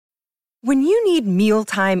When you need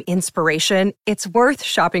mealtime inspiration, it's worth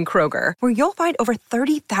shopping Kroger, where you'll find over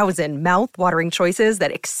 30,000 mouth-watering choices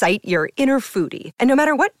that excite your inner foodie. And no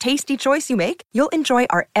matter what tasty choice you make, you'll enjoy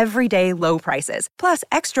our everyday low prices, plus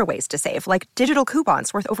extra ways to save, like digital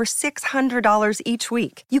coupons worth over $600 each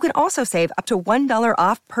week. You can also save up to $1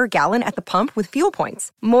 off per gallon at the pump with fuel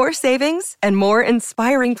points. More savings and more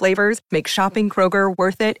inspiring flavors make shopping Kroger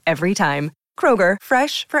worth it every time. Kroger,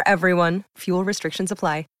 fresh for everyone. Fuel restrictions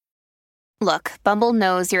apply. Look, Bumble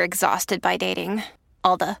knows you're exhausted by dating.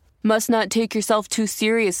 All the, must not take yourself too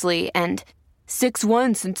seriously, and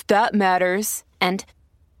 6'1" since that matters, and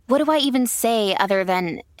what do I even say other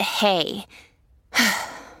than, hey?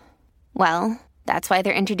 Well, that's why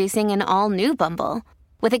they're introducing an all-new Bumble,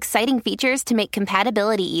 with exciting features to make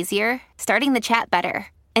compatibility easier, starting the chat better,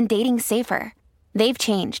 and dating safer. They've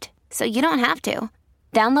changed, so you don't have to.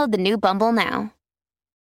 Download the new Bumble now.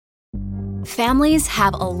 Families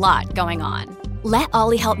have a lot going on. Let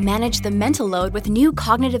Ollie help manage the mental load with new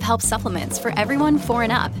cognitive help supplements for everyone 4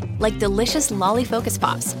 and up, like delicious Lolly Focus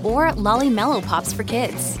Pops or Lolly Mellow Pops for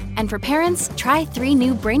kids. And for parents, try 3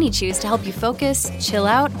 new Brainy Chews to help you focus, chill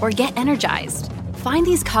out, or get energized. Find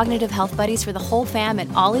these cognitive health buddies for the whole fam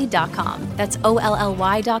at ollie.com. That's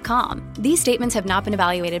OLLY.com. These statements have not been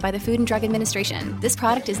evaluated by the Food and Drug Administration. This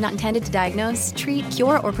product is not intended to diagnose, treat,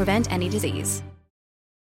 cure, or prevent any disease.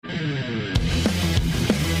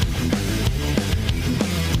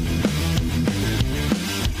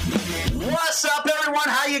 What's up, everyone?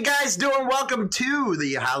 How you guys doing? Welcome to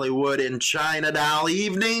the Hollywood and China Doll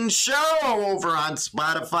Evening Show over on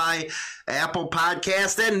Spotify, Apple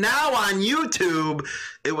Podcast, and now on YouTube.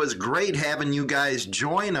 It was great having you guys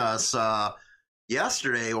join us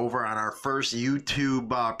yesterday over on our first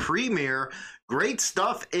YouTube premiere. Great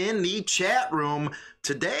stuff in the chat room.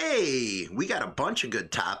 Today, we got a bunch of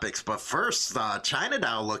good topics, but first, China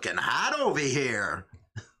Doll looking hot over here.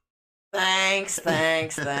 Thanks.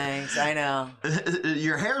 I know.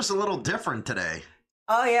 Your hair's a little different today.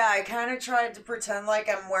 Oh, yeah. I kind of tried to pretend like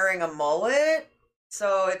I'm wearing a mullet.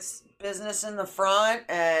 So it's business in the front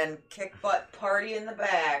and kick butt party in the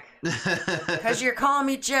back. Because you're calling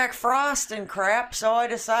me Jack Frost and crap, so I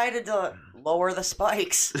decided to lower the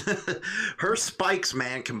spikes. Her spikes,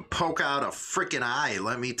 man, can poke out a freaking eye,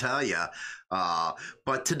 let me tell you.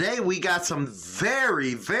 But today we got some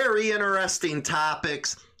very, very interesting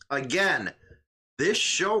topics. Again, this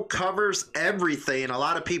show covers everything. A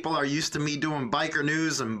lot of people are used to me doing biker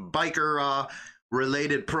news and biker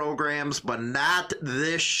related programs, but not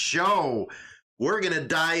this show. We're going to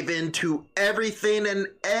dive into everything and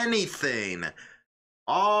anything.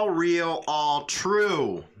 All real, all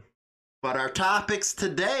true. But our topics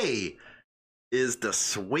today is the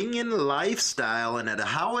swinging lifestyle and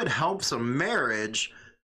how it helps a marriage.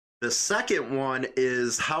 The second one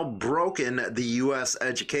is how broken the U.S.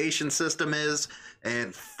 education system is.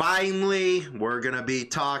 And finally, we're going to be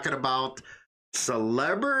talking about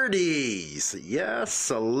celebrities. Yes,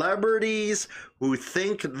 celebrities who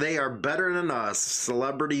think they are better than us.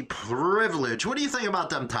 Celebrity privilege. What do you think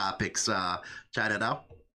about them topics, China Doll?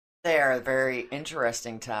 They are very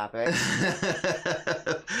interesting topics.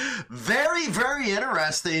 Very, very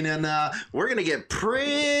interesting. And we're going to get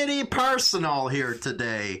pretty personal here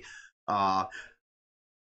today.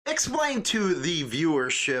 Explain to the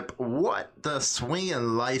viewership what the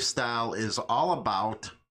swinging lifestyle is all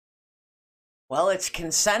about. Well, it's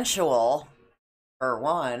consensual, for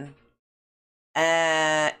one.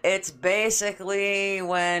 And it's basically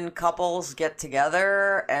when couples get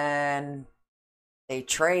together and they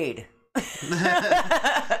trade.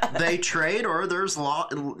 They trade, or there's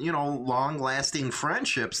long-lasting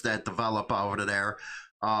friendships that develop over there.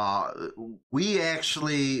 We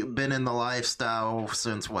actually been in the lifestyle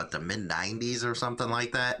since the mid-90s or something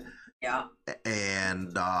like that. Yeah.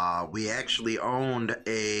 And we actually owned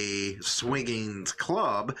a swinging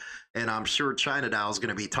club, and I'm sure China Doll is going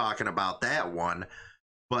to be talking about that one.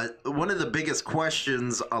 But one of the biggest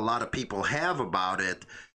questions a lot of people have about it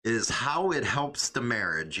is how it helps the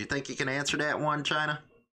marriage. You think you can answer that one, China?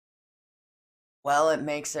 Well, it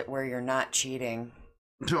makes it where you're not cheating.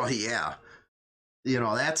 Oh, yeah.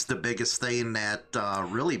 That's the biggest thing that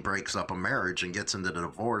really breaks up a marriage and gets into the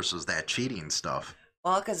divorce is that cheating stuff.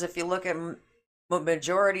 Well, because if you look at the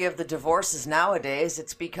majority of the divorces nowadays,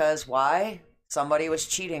 it's because, why? Somebody was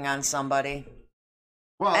cheating on somebody.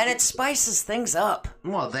 Well, and it spices things up.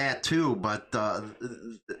 Well, that too, but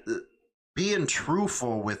being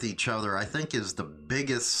truthful with each other, I think, is the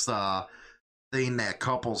biggest thing that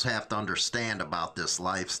couples have to understand about this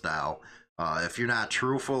lifestyle. If you're not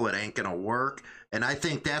truthful, it ain't going to work. And I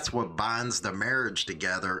think that's what bonds the marriage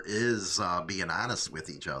together is being honest with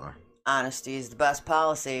each other. Honesty is the best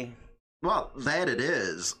policy. Well, that it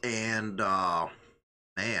is. And,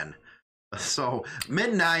 man, so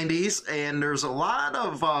mid-90s, and there's a lot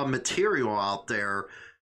of material out there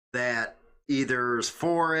that either is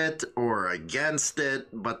for it or against it,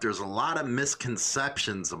 but there's a lot of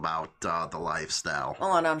misconceptions about the lifestyle.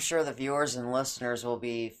 Well, and I'm sure the viewers and listeners will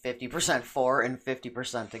be 50% for and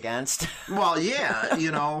 50% against. Well, yeah,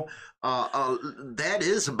 that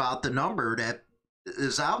is about the number that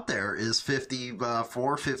is out there, is 50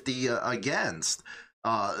 for, 50 against.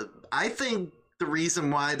 I think the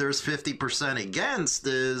reason why there's 50% against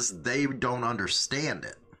is they don't understand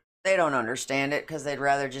it. They don't understand it because they'd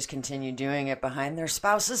rather just continue doing it behind their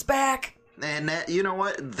spouse's back. And that, you know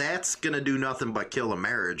what? That's going to do nothing but kill a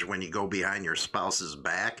marriage when you go behind your spouse's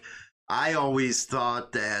back. I always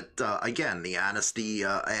thought that, again, the honesty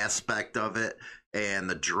aspect of it and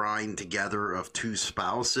the drawing together of two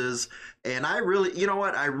spouses. And I really, you know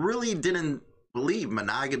what? I really didn't believe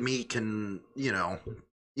monogamy can,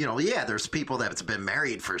 yeah, there's people that's been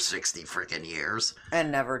married for 60 freaking years.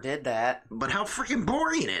 And never did that. But how freaking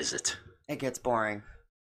boring is it? It gets boring.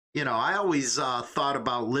 I always thought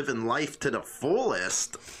about living life to the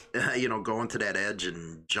fullest, going to that edge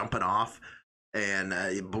and jumping off.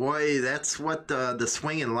 And boy, that's what the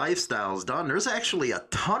swinging lifestyle's done. There's actually a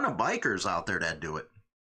ton of bikers out there that do it.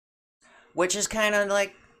 Which is kind of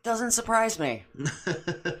like, doesn't surprise me.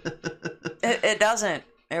 It doesn't.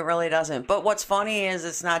 It really doesn't. But what's funny is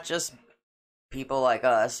it's not just people like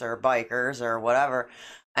us or bikers or whatever.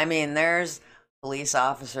 I mean, there's police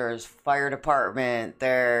officers, fire department,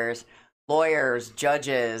 there's lawyers,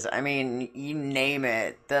 judges. I mean, you name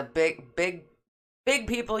it. The big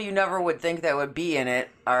people you never would think that would be in it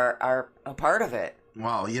are a part of it.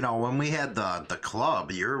 Well, when we had the club,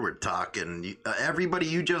 you were talking, everybody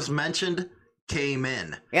you just mentioned came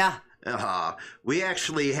in. Yeah. We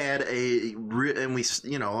actually had a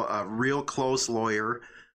real close lawyer,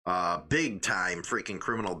 big time freaking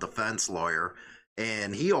criminal defense lawyer,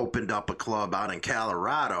 and he opened up a club out in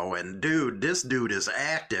Colorado. And this dude is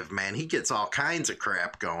active, man. He gets all kinds of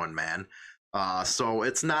crap going, man. So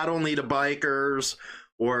it's not only the bikers,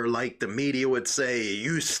 or like the media would say,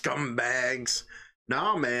 you scumbags.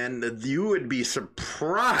 No, man, you would be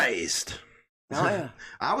surprised. Oh, yeah.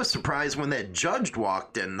 I was surprised when that judge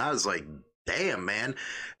walked in, and I was like, damn, man.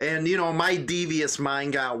 And, my devious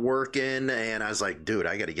mind got working, and I was like, dude,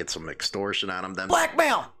 I got to get some extortion on him. Then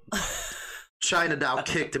Blackmail! China Dow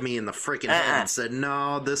kicked me in the freaking head and said,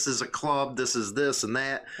 no, this is a club, this is this and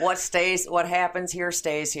that. What happens here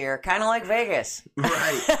stays here. Kind of like Vegas.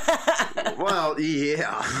 Right. Well,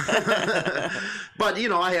 yeah. But,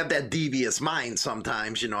 I have that devious mind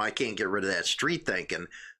sometimes. I can't get rid of that street thinking.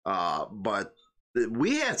 But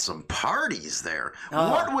we had some parties there.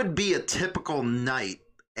 Oh. What would be a typical night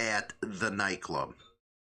at the nightclub?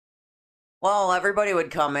 Well, everybody would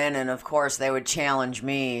come in, and of course they would challenge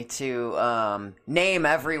me to name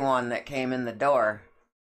everyone that came in the door.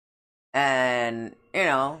 And,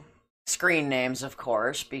 screen names, of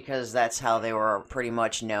course, because that's how they were pretty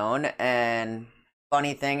much known. And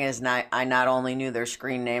funny thing is, I not only knew their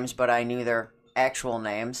screen names, but I knew their actual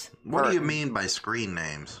names. What do you mean by screen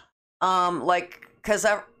names? Because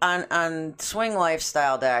on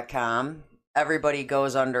swinglifestyle.com, everybody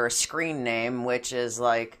goes under a screen name, which is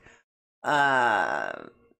like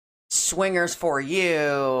Swingers for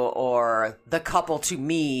You or The Couple to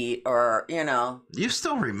Meet, or You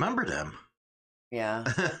still remember them? Yeah.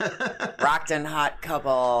 Rockton Hot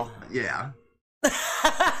Couple. Yeah. Go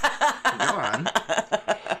on.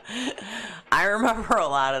 I remember a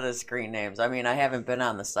lot of the screen names. I mean, I haven't been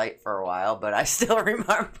on the site for a while, but I still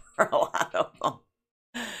remember a lot of them.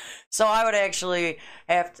 So I would actually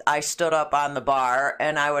I stood up on the bar,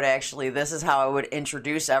 and this is how I would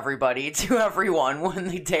introduce everybody to everyone when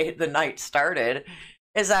the night started,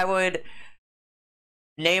 is I would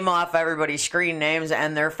name off everybody's screen names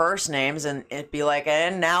and their first names, and it'd be like,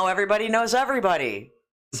 and now everybody knows everybody.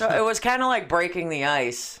 So it was kind of like breaking the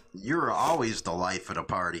ice. You're always the life of the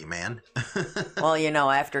party, man. Well,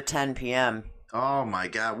 after 10 p.m. Oh, my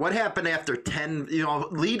God. What happened after 10,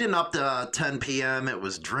 leading up to 10 p.m., it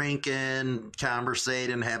was drinking,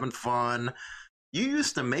 conversating, having fun. You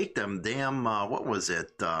used to make them damn, what was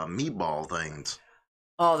it, meatball things.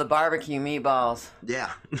 Oh, the barbecue meatballs.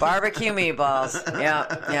 Yeah. Barbecue meatballs.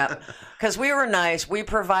 Yeah. Because we were nice. We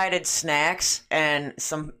provided snacks and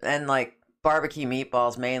barbecue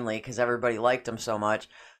meatballs mainly because everybody liked them so much.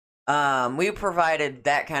 We provided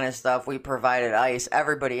that kind of stuff. We provided ice.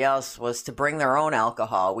 Everybody else was to bring their own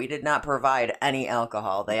alcohol. We did not provide any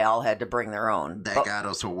alcohol. They all had to bring their own. That got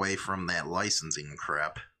us away from that licensing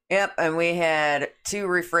crap. Yep, and we had 2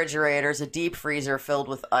 refrigerators, a deep freezer filled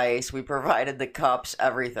with ice. We provided the cups,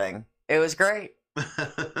 everything. It was great.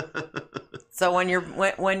 So when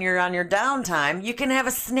you're on your downtime, you can have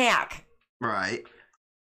a snack. Right.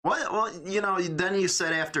 Well, then you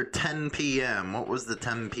said after 10 p.m. What was the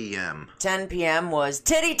 10 p.m.? 10 p.m. was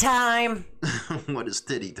titty time. What is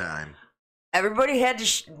titty time? Everybody had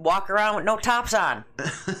to walk around with no tops on.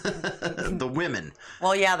 The women.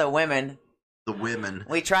 Well, yeah, the women. The women.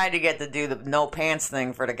 We tried to get to do the no pants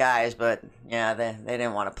thing for the guys, but yeah, they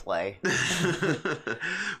didn't want to play.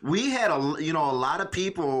 We had a lot of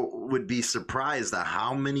people would be surprised at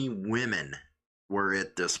how many women were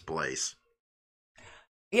at this place.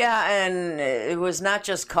 Yeah, and it was not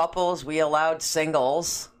just couples. We allowed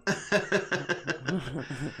singles.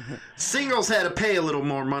 Singles had to pay a little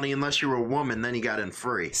more money unless you were a woman, then you got in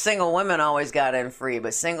free. Single women always got in free,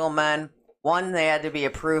 but single men, one, they had to be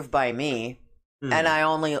approved by me. And I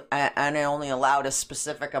only allowed a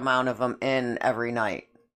specific amount of them in every night.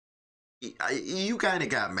 You kind of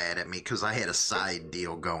got mad at me because I had a side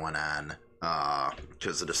deal going on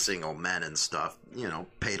because of the single men and stuff.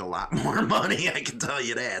 Paid a lot more money, I can tell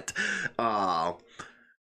you that. But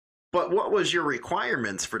what was your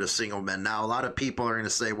requirements for the single men? Now, a lot of people are going to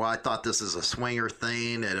say, well, I thought this is a swinger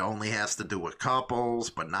thing. It only has to do with couples.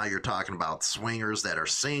 But now you're talking about swingers that are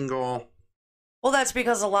single. Well, that's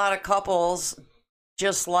because a lot of couples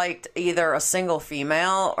just liked either a single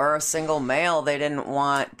female or a single male.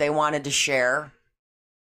 They wanted to share.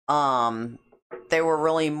 They were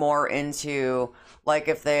really more into, like,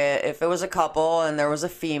 if it was a couple and there was a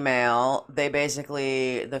female,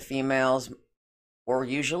 the females were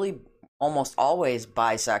usually almost always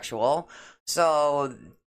bisexual. So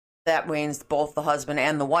that means both the husband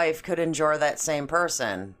and the wife could enjoy that same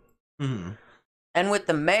person. Mm-hmm. And with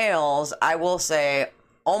the males, I will say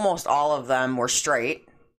almost all of them were straight.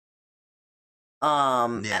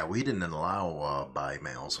 Yeah, we didn't allow bi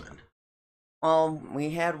males in. Well,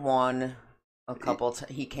 we had one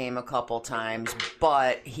he came a couple times,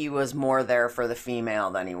 but he was more there for the female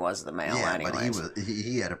than he was the male. Yeah, anyways. But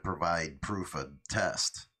he had to provide proof of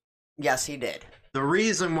test. Yes, he did. The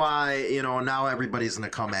reason why, now everybody's going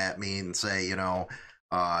to come at me and say, you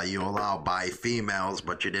allow bi females,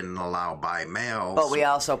 but you didn't allow bi males. But we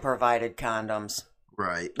also provided condoms.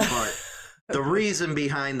 Right. But the reason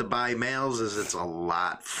behind the bi males is it's a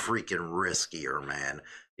lot freaking riskier, man.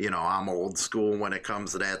 I'm old school when it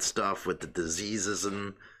comes to that stuff with the diseases,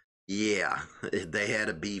 and yeah, they had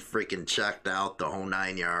to be freaking checked out the whole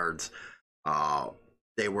 9 yards.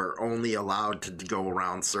 They were only allowed to go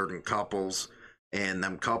around certain couples, and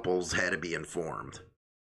them couples had to be informed.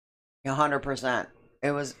 100%.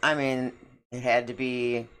 It had to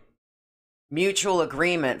be mutual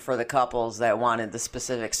agreement for the couples that wanted the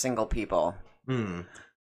specific single people.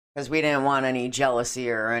 Because we didn't want any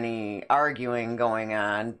jealousy or any arguing going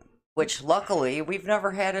on, which luckily we've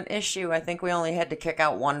never had an issue. I think we only had to kick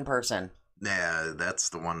out one person. Yeah, that's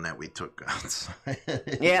the one that we took outside.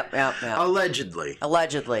 Yep. Allegedly.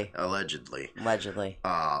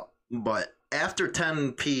 But after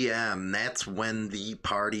 10 p.m., that's when the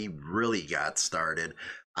party really got started.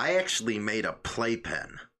 I actually made a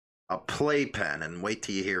playpen, and wait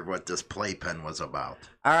till you hear what this playpen was about.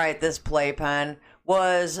 All right, this playpen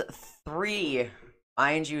was 3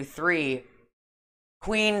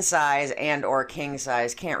 queen size and or king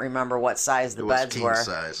size. Can't remember what size the beds were.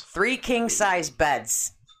 Size. 3 king size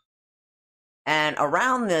beds. And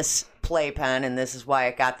around this playpen, and this is why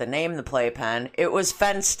it got the name the playpen, it was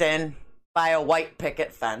fenced in by a white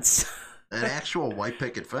picket fence. An actual white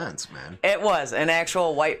picket fence, man. It was an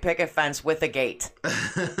actual white picket fence with a gate.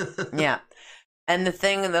 Yeah. And the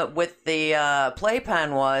thing that with the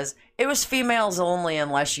playpen was, it was females only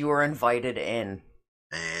unless you were invited in.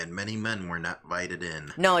 And many men were not invited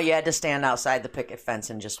in. No, you had to stand outside the picket fence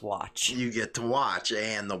and just watch. You get to watch,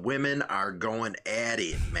 and the women are going at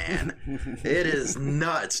it, man. It is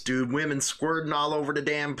nuts, dude. Women squirting all over the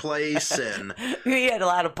damn place. And you had a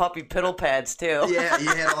lot of puppy piddle pads, too. Yeah, you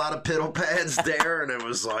had a lot of piddle pads there, and it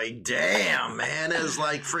was like, damn, man. It was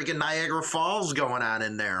like freaking Niagara Falls going on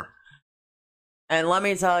in there. And let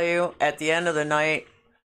me tell you, at the end of the night,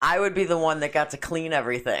 I would be the one that got to clean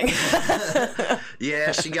everything.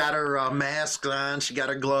 Yeah, she got her mask on, she got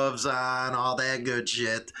her gloves on, all that good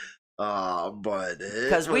shit. But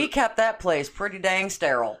because we kept that place pretty dang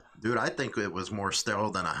sterile. Dude, I think it was more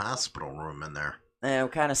sterile than a hospital room in there. And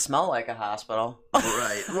it kind of smelled like a hospital.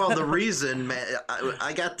 Right. Well, the reason, man,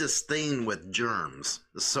 I got this thing with germs.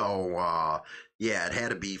 So, yeah, it had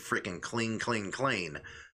to be freaking clean.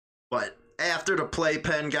 But after the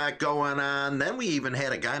playpen got going on, then we even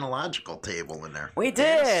had a gynecological table in there. We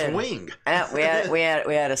did. And a swing.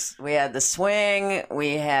 We had the swing.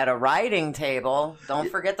 We had a writing table. Don't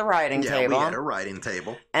forget the writing table. Yeah, we had a writing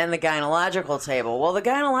table. And the gynecological table. Well, the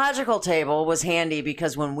gynecological table was handy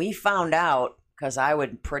because when we found out, because I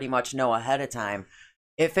would pretty much know ahead of time,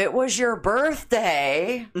 if it was your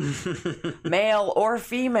birthday, male or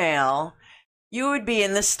female, you would be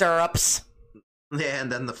in the stirrups. Yeah,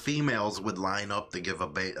 and then the females would line up to give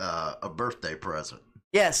a birthday present.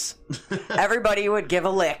 Yes. Everybody would give a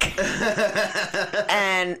lick.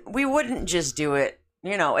 And we wouldn't just do it.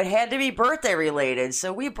 You know, it had to be birthday related.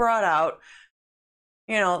 So we brought out,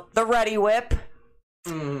 you know, the Ready Whip.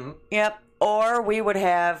 Mm-hmm. Yep. Or we would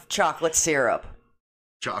have chocolate syrup.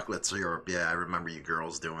 Chocolate syrup. Yeah, I remember you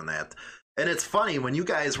girls doing that. And it's funny, when you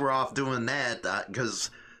guys were off doing that,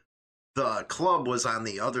 because the club was on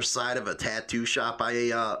the other side of a tattoo shop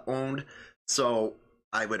I owned. So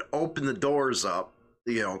I would open the doors up,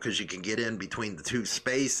 you know, because you can get in between the two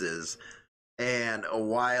spaces. And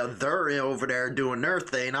while they're over there doing their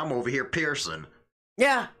thing, I'm over here piercing.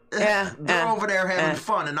 Yeah. Yeah. They're over there having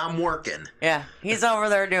fun, and I'm working. Yeah. He's over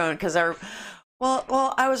there doing, because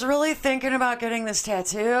well, I was really thinking about getting this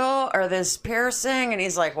tattoo or this piercing. And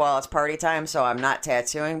he's like, well, it's party time, so I'm not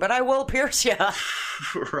tattooing, but I will pierce you.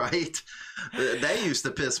 Right? That used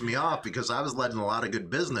to piss me off because I was letting a lot of good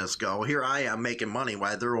business go. Here I am making money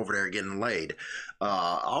while they're over there getting laid.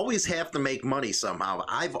 Always have to make money somehow.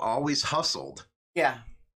 I've always hustled. Yeah.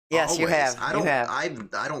 Yes, always. you have.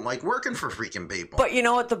 I don't like working for freaking people. But you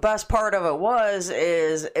know what the best part of it was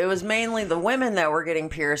is it was mainly the women that were getting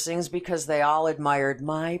piercings because they all admired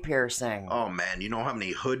my piercing. Oh, man. You know how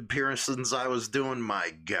many hood piercings I was doing?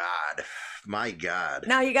 My God. My God.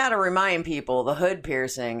 Now, you got to remind people, the hood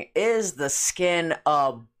piercing is the skin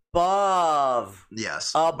above.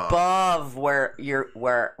 Yes. Above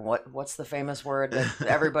what's the famous word that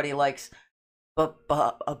everybody likes?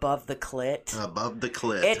 Above the clit. Above the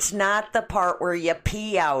clit. It's not the part where you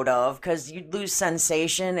pee out of, because you'd lose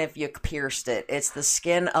sensation if you pierced it. It's the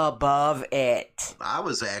skin above it.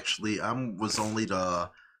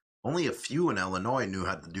 Only a few in Illinois knew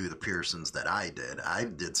how to do the piercings that I did. I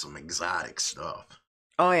did some exotic stuff.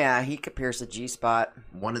 Oh, yeah, he could pierce a G-spot.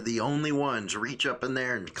 One of the only ones. Reach up in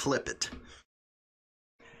there and clip it.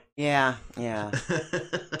 Yeah.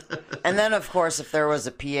 And then, of course, if there was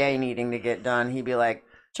a PA needing to get done, he'd be like,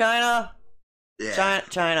 China. Yeah.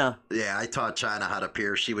 China. Yeah, I taught China how to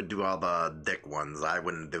pierce. She would do all the dick ones. I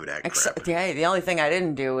wouldn't do that crap. Yeah, the only thing I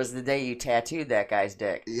didn't do was the day you tattooed that guy's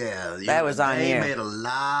dick. Yeah. That was on you. They made a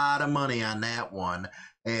lot of money on that one,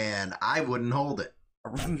 and I wouldn't hold it.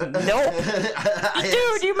 Nope.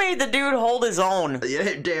 Dude, you made the dude hold his own.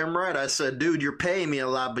 Yeah, damn right. I said, dude, you're paying me a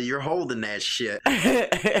lot, but you're holding that shit.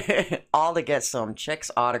 All to get some chick's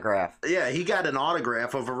autograph. Yeah, he got an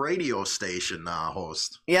autograph of a radio station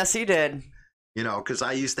host. Yes, he did. You know, because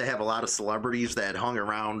I used to have a lot of celebrities that hung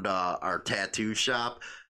around our tattoo shop,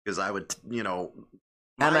 because I would, you know...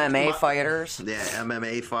 MMA fighters. Yeah,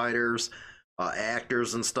 MMA fighters.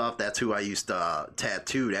 Actors and stuff. That's who I used to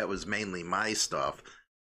tattoo. That was mainly my stuff.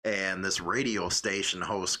 And this radio station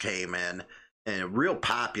host came in, and real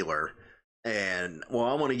popular. And, well,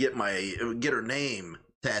 I want to get her name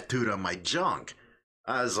tattooed on my junk.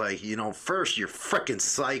 I was like, you know, first, you're freaking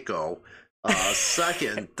psycho.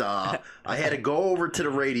 Second, I had to go over to the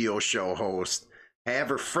radio show host, have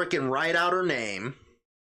her freaking write out her name,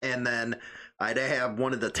 and then I'd have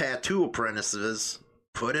one of the tattoo apprentices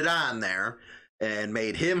put it on there and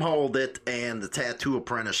made him hold it, and the tattoo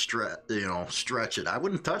apprentice stretch it. I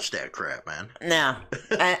wouldn't touch that crap, man. No.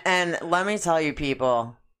 and let me tell you,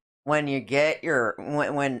 people, when you get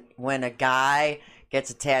when a guy gets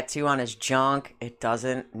a tattoo on his junk, it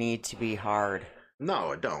doesn't need to be hard.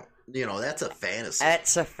 No, it don't. You know, that's a fantasy.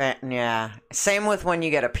 Yeah. Same with when you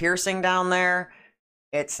get a piercing down there.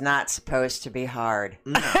 It's not supposed to be hard.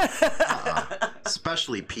 No.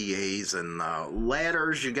 Especially PAs and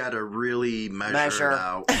ladders, you got to really measure it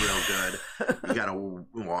out real good. You got to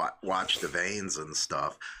watch the veins and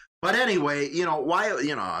stuff. But anyway, you know,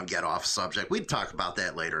 I'll get off subject. We'd talk about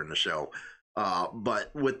that later in the show.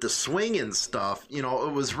 But with the swinging stuff, you know,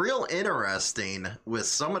 it was real interesting with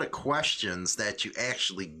some of the questions that you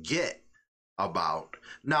actually get about.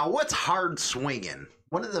 Now, what's hard swinging?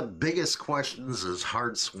 One of the biggest questions is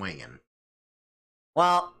hard swinging.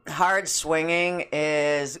 Well, hard swinging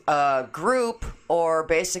is a group, or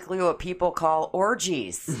basically what people call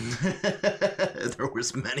orgies. There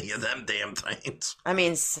was many of them damn things. I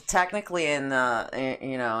mean, technically in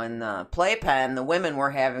the playpen, the women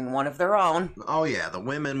were having one of their own. Oh yeah, the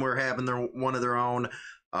women were having one of their own.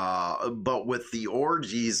 But with the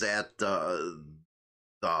orgies at the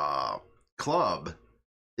club,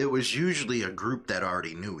 it was usually a group that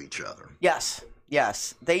already knew each other. Yes.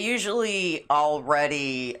 They usually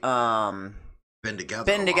already Been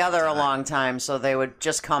together a long time, so they would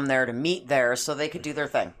just come there to meet there so they could do their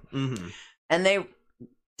thing. Mm-hmm. And they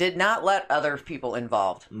did not let other people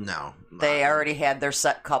involved. No. They already had their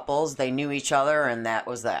set couples. They knew each other, and that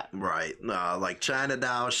was that. Right. Like China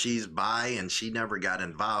Doll, she's bi, and she never got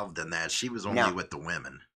involved in that. She was only with the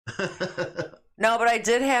women. No, but I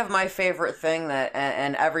did have my favorite thing that,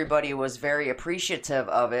 and everybody was very appreciative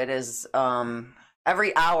of it, is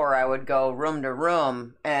every hour I would go room to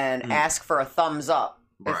room and ask for a thumbs up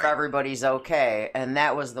if everybody's okay. And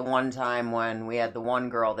that was the one time when we had the one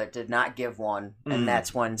girl that did not give one, and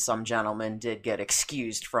that's when some gentleman did get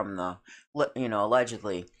excused from the,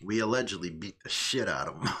 allegedly. We allegedly beat the shit out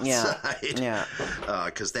of them outside. Yeah.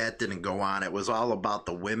 Because that didn't go on. It was all about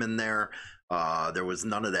the women there. There was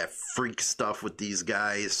none of that freak stuff with these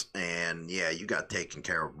guys. And, yeah, you got taken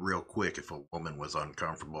care of real quick if a woman was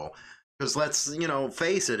uncomfortable. Because let's,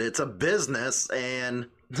 face it, it's a business, and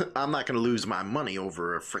I'm not going to lose my money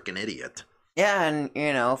over a freaking idiot. Yeah,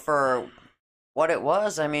 and, for what it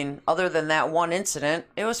was, I mean, other than that one incident,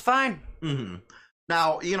 it was fine. Mm-hmm.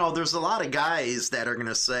 Now, there's a lot of guys that are going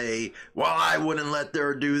to say, well, I wouldn't let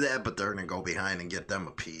her do that, but they're going to go behind and get them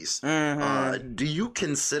a piece. Mm-hmm. Do you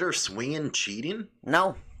consider swinging cheating?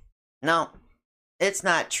 No. It's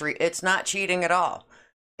not cheating at all.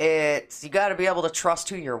 You got to be able to trust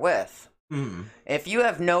who you're with. Mm-hmm. If you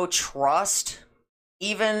have no trust,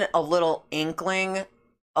 even a little inkling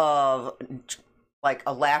of like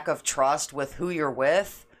a lack of trust with who you're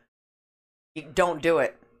with, don't do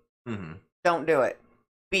it. Mm-hmm. Don't do it,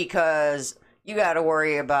 because you got to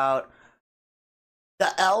worry about the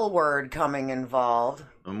L word coming involved.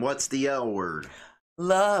 And what's the L word?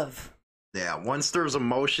 Love. Yeah, once there's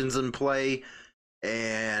emotions in play,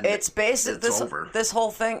 and it's basically over. This whole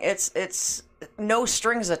thing. It's no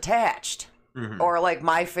strings attached. Mm-hmm. Or like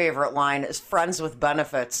my favorite line is friends with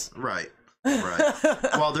benefits. Right.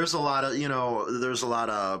 Well, there's a lot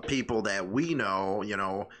of people that we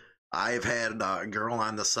know. I've had a girl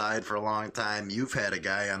on the side for a long time. You've had a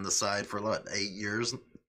guy on the side for 8 years?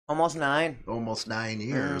 Almost 9. Almost 9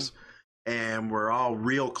 years. And we're all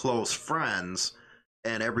real close friends,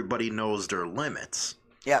 and everybody knows their limits.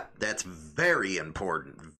 Yeah. That's very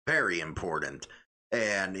important. Very important.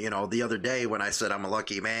 And, the other day when I said I'm a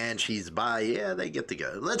lucky man, she's bi, yeah, they get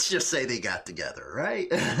together. Let's just say they got together, right?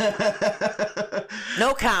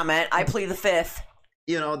 No comment. I plead the fifth.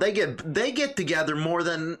 They get together more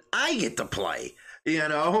than I get to play,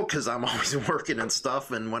 because I'm always working and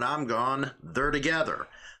stuff, and when I'm gone, they're together.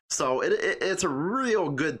 So it's a real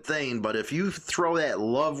good thing, but if you throw that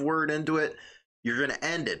love word into it, you're going to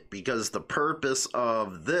end it, because the purpose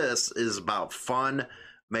of this is about fun,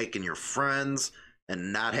 making your friends,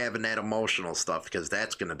 and not having that emotional stuff, because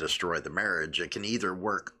that's going to destroy the marriage. It can either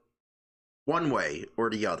work one way or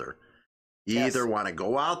the other. You either want to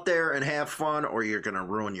go out there and have fun, or you're going to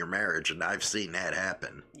ruin your marriage, and I've seen that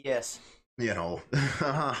happen. Yes. Oh,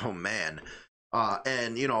 man.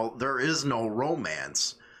 And, there is no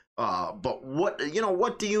romance. But what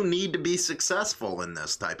do you need to be successful in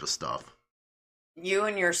this type of stuff? You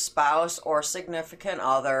and your spouse or significant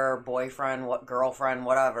other, boyfriend, girlfriend,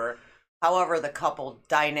 whatever, however the couple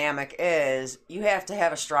dynamic is, you have to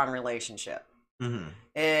have a strong relationship. Mm-hmm.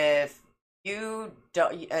 If you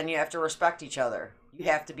don't, and you have to respect each other. You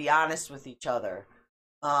have to be honest with each other.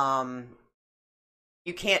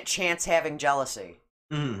 You can't chance having jealousy.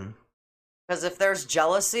 Mm-hmm. Because if there's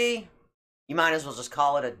jealousy, you might as well just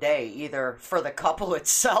call it a day, either for the couple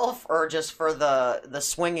itself or just for the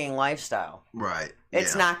swinging lifestyle. Right.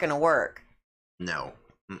 It's not going to work. No.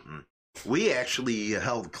 Mm-mm. We actually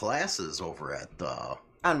held classes over at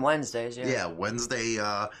on Wednesdays, yeah. Yeah, Wednesday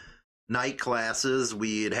night classes.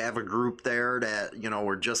 We'd have a group there that,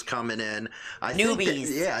 were just coming in.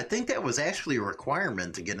 Newbies. I think that was actually a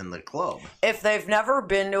requirement to get in the club. If they've never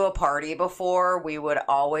been to a party before, we would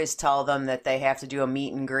always tell them that they have to do a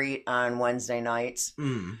meet and greet on Wednesday nights.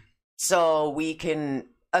 Mm. So we can,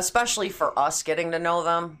 especially for us getting to know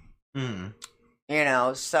them,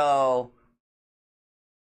 so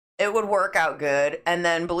it would work out good. And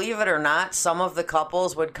then, believe it or not, some of the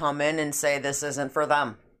couples would come in and say this isn't for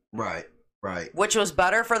them. Right. Which was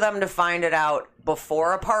better for them to find it out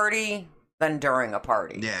before a party than during a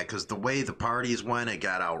party. Yeah, because the way the parties went, it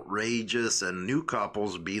got outrageous, and new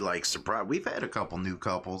couples would be surprised. We've had a couple new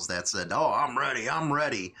couples that said, oh, I'm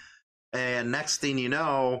ready. And next thing you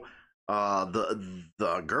know,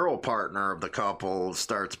 the girl partner of the couple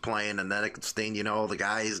starts playing, and then next thing you know, the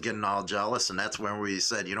guy is getting all jealous, and that's when we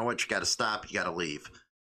said, you know what, you got to stop, you got to leave.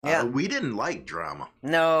 Yeah. We didn't like drama.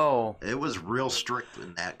 No. It was real strict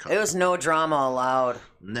in that couple. It was no drama allowed.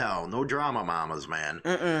 No drama mamas, man.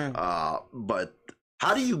 Mm-mm. But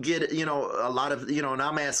how do you get, a lot of, and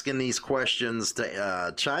I'm asking these questions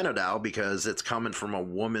to China Doll because it's coming from a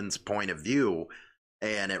woman's point of view,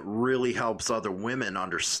 and it really helps other women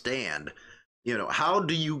understand, how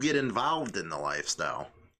do you get involved in the lifestyle?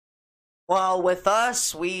 Well, with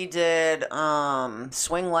us, we did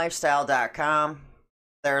swinglifestyle.com.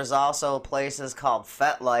 There's also places called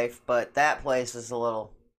FetLife, but that place is a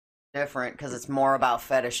little different because it's more about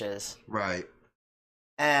fetishes. Right.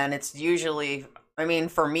 And it's usually,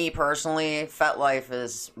 for me personally, FetLife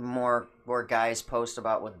is more where guys post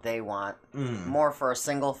about what they want, more for a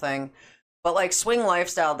single thing. But like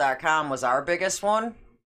swinglifestyle.com was our biggest one.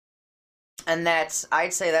 And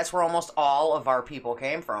I'd say that's where almost all of our people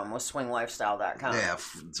came from, was swinglifestyle.com. Yeah,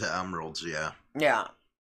 to Emeralds, yeah. Yeah.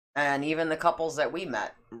 And even the couples that we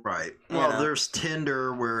met. Right. Well, there's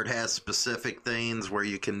Tinder where it has specific things where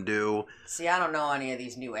you can do. See, I don't know any of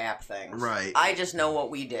these new app things. Right. I just know what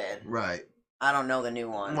we did. Right. I don't know the new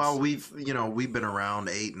ones. Well, we've been around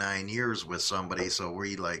 8-9 years with somebody, so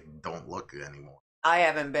we don't look anymore. I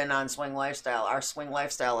haven't been on Swing Lifestyle, our Swing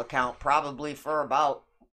Lifestyle account, probably for about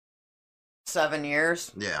 7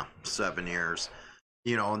 years. Yeah, 7 years.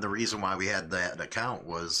 And the reason why we had that account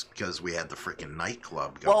was because we had the freaking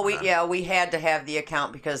nightclub going on. We had to have the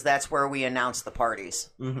account because that's where we announced the parties.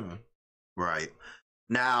 Mm-hmm. Right.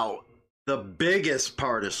 Now, the biggest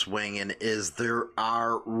part of swinging is there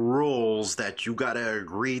are rules that you got to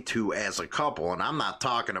agree to as a couple. And I'm not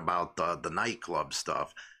talking about the nightclub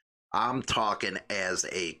stuff. I'm talking as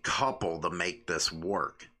a couple to make this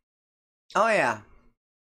work. Oh, yeah.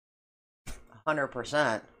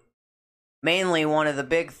 100%. Mainly, one of the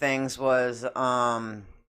big things was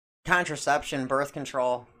contraception, birth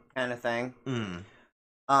control kind of thing.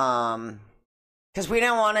 Because we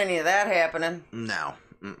didn't want any of that happening. No.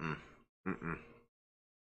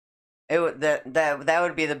 That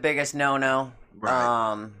would be the biggest no-no.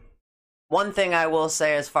 Right. One thing I will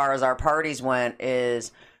say as far as our parties went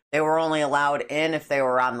is they were only allowed in if they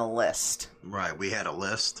were on the list. Right, we had a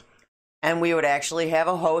list. And we would actually have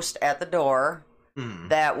a host at the door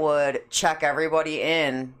that would check everybody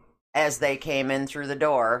in as they came in through the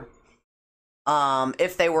door.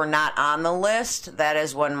 If they were not on the list, that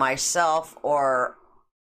is when myself or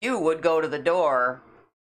you would go to the door,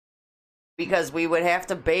 because we would have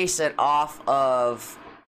to base it off of,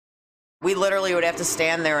 we literally would have to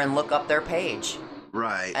stand there and look up their page.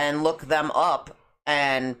 Right. And look them up.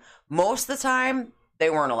 And most of the time,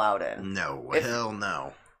 they weren't allowed in. No, hell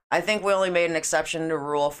no. I think we only made an exception to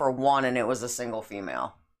rule for one, and it was a single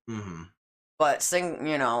female. Mm-hmm. But,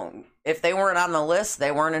 if they weren't on the list,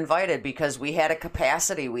 they weren't invited because we had a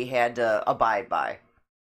capacity we had to abide by.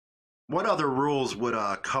 What other rules would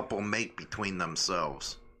a couple make between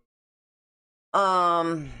themselves?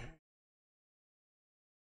 Some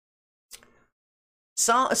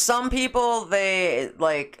people, they,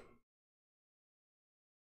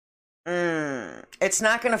 it's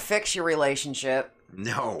not going to fix your relationship.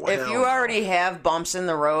 No. If you already have bumps in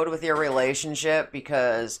the road with your relationship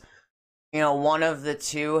because, one of the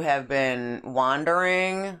two have been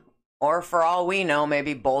wandering, or for all we know,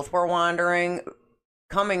 maybe both were wandering,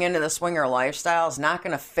 coming into the swinger lifestyle is not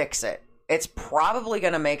going to fix it. It's probably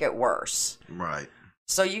going to make it worse. Right.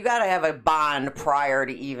 So you got to have a bond prior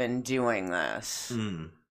to even doing this.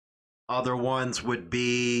 Other ones would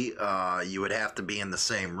be you would have to be in the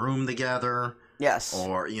same room together. Yes.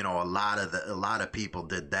 Or, a lot of people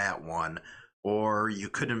did that one. Or you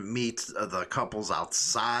couldn't meet the couples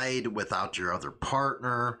outside without your other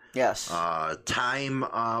partner. Yes. Time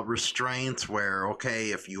restraints where,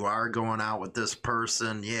 okay, if you are going out with this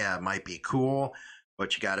person, yeah, it might be cool,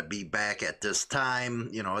 but you got to be back at this time.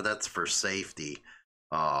 That's for safety.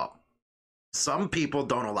 Some people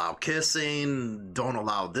don't allow kissing, don't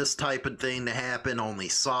allow this type of thing to happen, only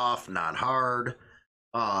soft, not hard.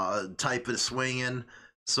 Type of swinging.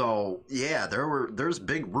 So yeah, there's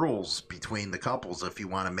big rules between the couples if you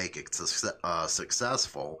want to make it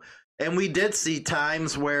successful. And we did see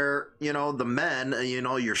times where the men,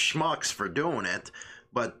 your schmucks for doing it,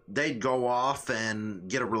 but they'd go off and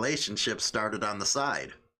get a relationship started on the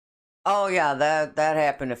side. Oh yeah, that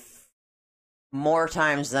happened more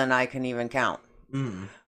times than I can even count.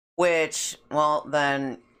 Which, well,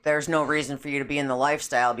 then there's no reason for you to be in the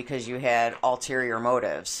lifestyle because you had ulterior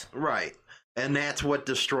motives. Right. And that's what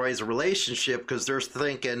destroys a relationship, because they're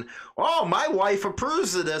thinking, oh, my wife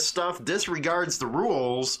approves of this stuff, disregards the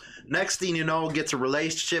rules. Next thing you know, gets a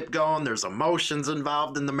relationship going, there's emotions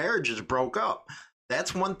involved, and the marriage is broke up.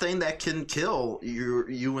 That's one thing that can kill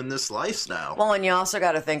you in this lifestyle. Well, and you also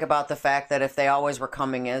got to think about the fact that if they always were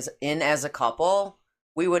coming in as a couple,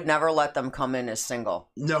 we would never let them come in as single.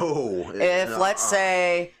 No. If, let's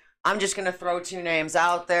say, I'm just going to throw two names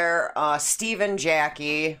out there, Steve and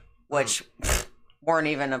Jackie, which weren't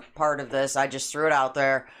even a part of this. I just threw it out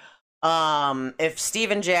there. If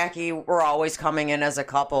Steve and Jackie were always coming in as a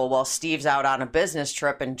couple while Steve's out on a business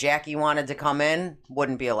trip and Jackie wanted to come in,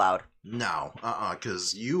 wouldn't be allowed. No,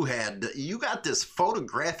 because you got this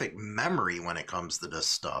photographic memory when it comes to this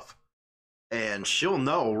stuff. And she'll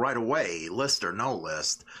know right away, list or no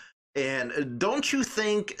list. And don't you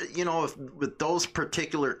think, if, with those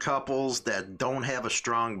particular couples that don't have a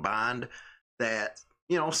strong bond, that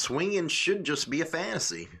swinging should just be a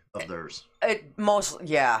fantasy of theirs.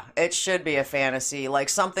 It should be a fantasy. Like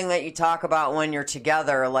something that you talk about when you're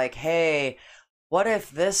together, like, hey, what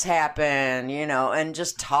if this happened, and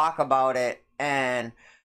just talk about it. And,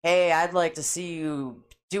 hey, I'd like to see you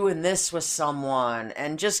doing this with someone,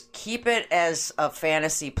 and just keep it as a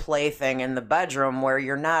fantasy plaything in the bedroom where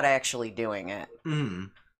you're not actually doing it. Mm-hmm.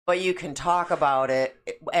 But you can talk about it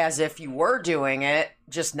as if you were doing it,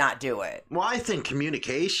 just not do it. Well, I think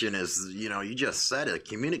communication is, you just said it.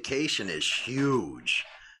 Communication is huge.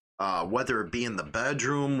 Whether it be in the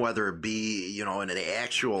bedroom, whether it be, in an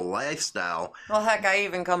actual lifestyle. Well, heck, I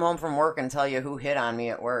even come home from work and tell you who hit on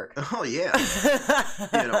me at work. Oh, yeah.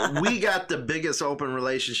 We got the biggest open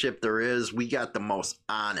relationship there is. We got the most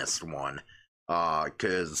honest one.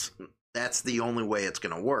 Because that's the only way it's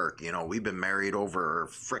going to work. We've been married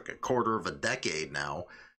over a quarter of a decade now.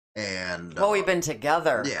 And well, we've been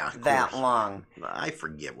together that long. I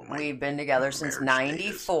forget when we've been together since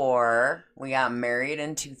 94. We got married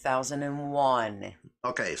in 2001.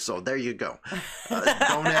 Okay, so there you go.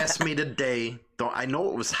 Don't ask me the day. I know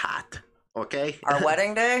it was hot. Okay, our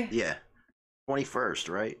wedding day. Yeah, 21st,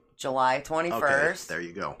 right? July 21st. Okay, there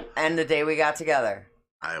you go. And the day we got together.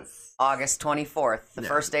 August 24th, the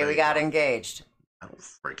first day we got engaged. I don't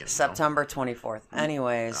freaking know. September 24th.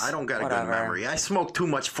 Anyways, I don't got a good memory. I smoked too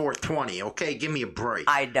much 420, okay? Give me a break.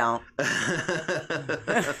 I don't.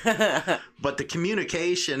 But the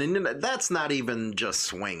communication, and that's not even just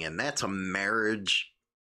swinging. That's a marriage,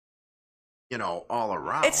 all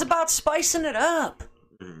around. It's about spicing it up.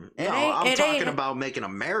 I'm talking about making a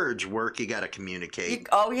marriage work. You got to communicate.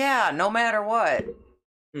 No matter what.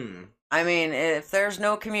 Hmm. I mean, if there's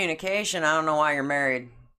no communication, I don't know why you're married.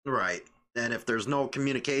 Right. And if there's no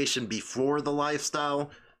communication before the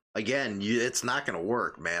lifestyle, again, it's not going to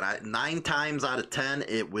work, man. 9 times out of 10,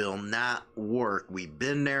 it will not work. We've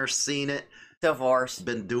been there, seen it. Divorce.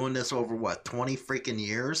 Been doing this over, 20 freaking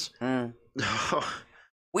years? Mm.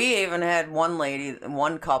 We even had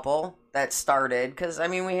one couple that started, because,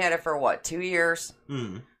 we had it for, 2 years?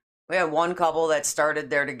 Mm. We had one couple that started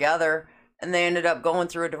there together, and they ended up going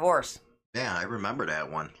through a divorce. Yeah, I remember that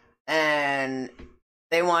one. And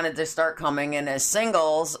they wanted to start coming in as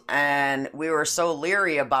singles, and we were so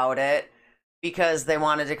leery about it because they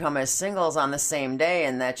wanted to come as singles on the same day,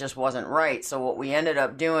 and that just wasn't right. So what we ended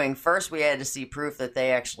up doing, first we had to see proof that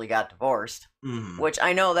they actually got divorced, which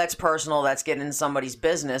I know that's personal, that's getting in somebody's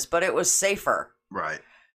business, but it was safer. Right.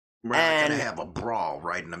 We're not going to have a brawl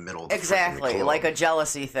right in the middle of the exactly, like a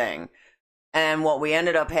jealousy thing. And what we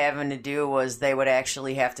ended up having to do was they would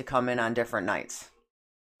actually have to come in on different nights.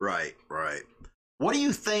 Right. What do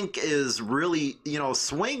you think is really,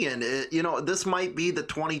 swinging? This might be the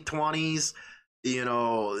 2020s,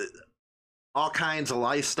 all kinds of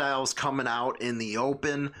lifestyles coming out in the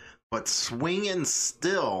open, but swinging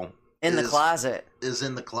still in the closet. Is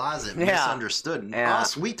in the closet, misunderstood.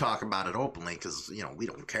 Us, we talk about it openly because, we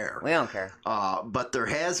don't care. We don't care. But there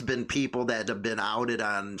has been people that have been outed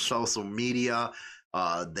on social media.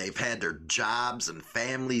 They've had their jobs and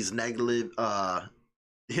families negatively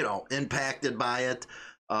impacted by it.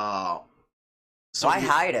 So I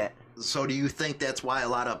hide it. So do you think that's why a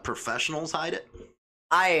lot of professionals hide it?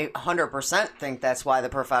 I 100% think that's why the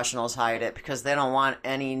professionals hide it, because they don't want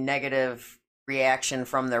any negative reaction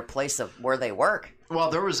from their place of where they work. Well,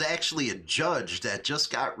 there was actually a judge that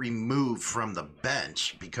just got removed from the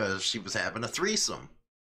bench because she was having a threesome.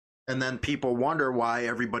 And then people wonder why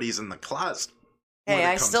everybody's in the closet. Hey,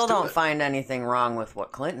 I still don't find anything wrong with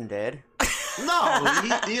what Clinton did. No,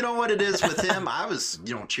 you know what it is with him? I was,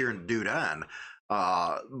 cheering the dude on.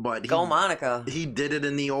 But Go Monica. He did it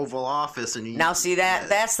in the Oval Office, and Now, see,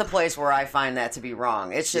 that's the place where I find that to be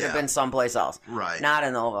wrong. It should have been someplace else. Right. Not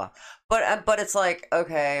in the Oval. But it's like,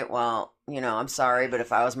 okay, well, I'm sorry, but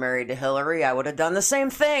if I was married to Hillary, I would have done the same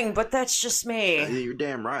thing, but that's just me. You're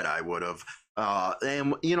damn right I would have.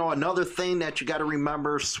 And, another thing that you got to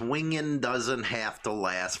remember, swinging doesn't have to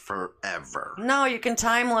last forever. No, you can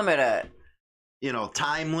time limit it.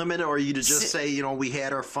 Time limit, or you just say, we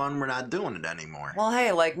had our fun, we're not doing it anymore. Well,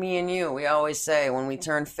 hey, like me and you, we always say when we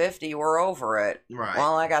turn 50, we're over it. Right.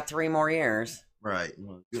 Well, I got 3 more years. Right.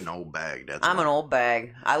 You're an old bag. I'm an old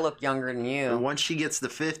bag. I look younger than you. And once she gets to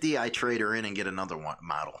 50, I trade her in and get another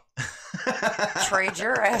model. Trade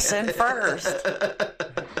your ass in first.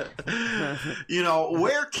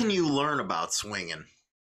 Where can you learn about swinging?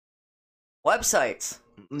 Websites.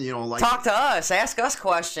 Talk to us. Ask us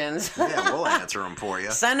questions. Yeah, we'll answer them for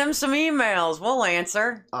you. Send them some emails. We'll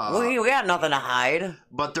answer. We got nothing to hide.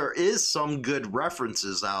 But there is some good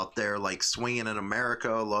references out there, like Swinging in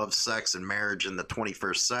America, Love, Sex, and Marriage in the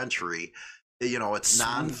 21st Century. It's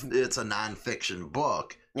a nonfiction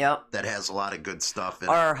book. Yep. That has a lot of good stuff in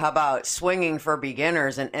it. Or how about Swinging for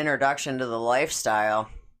Beginners, an introduction to the lifestyle?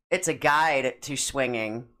 It's a guide to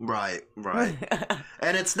swinging. Right.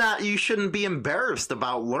 And it's not, you shouldn't be embarrassed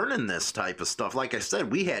about learning this type of stuff. Like I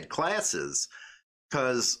said, we had classes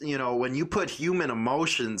because, when you put human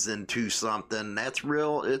emotions into something, that's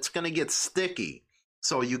real, it's going to get sticky.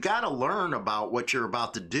 So you got to learn about what you're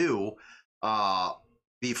about to do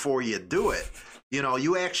before you do it.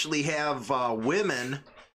 You actually have women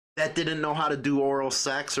that didn't know how to do oral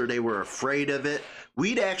sex, or they were afraid of it.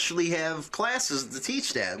 We'd actually have classes to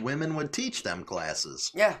teach that. Women would teach them classes.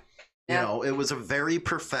 Yeah. It was a very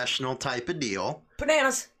professional type of deal.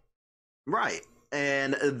 Bananas. Right.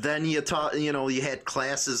 And then you taught, you had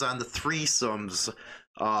classes on the threesomes,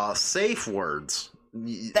 safe words.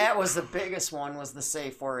 That was the biggest one, was the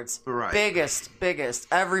safe words. Right. Biggest.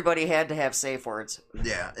 Everybody had to have safe words.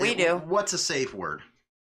 Yeah. We do. What's a safe word?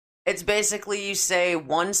 It's basically you say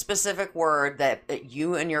one specific word that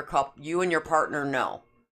you and your partner know.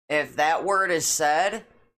 If that word is said,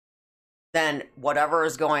 then whatever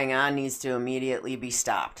is going on needs to immediately be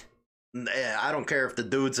stopped. Yeah, I don't care if the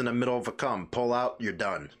dude's in the middle of a cum. Pull out, you're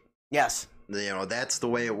done. Yes. That's the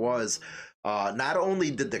way it was. Not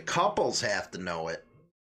only did the couples have to know it,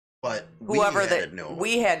 but we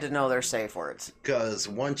had to know their safe words. Because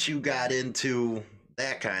once you got into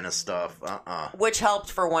that kind of stuff, Which helped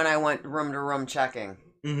for when I went room to room checking.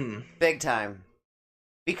 Mm-hmm. Big time.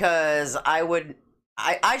 Because I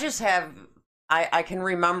can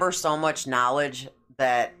remember so much knowledge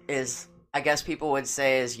that is, I guess people would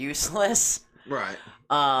say, is useless. Right.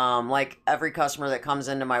 Like every customer that comes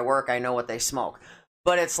into my work, I know what they smoke.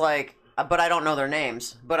 But it's like, but I don't know their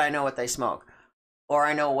names, but I know what they smoke. Or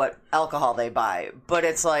I know what alcohol they buy. But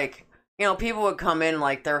it's like, people would come in,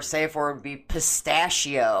 like their safe word would be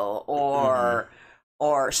pistachio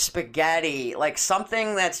or spaghetti, like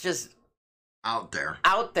something that's just out there,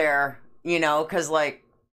 because like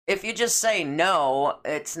if you just say no,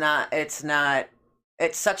 it's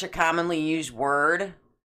such a commonly used word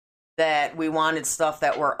that we wanted stuff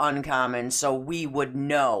that were uncommon so we would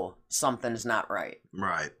know something's not right.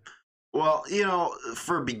 Right. Well,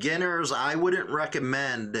 for beginners, I wouldn't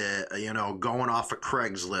recommend, going off of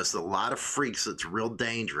Craigslist. A lot of freaks, it's real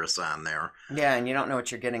dangerous on there. Yeah, and you don't know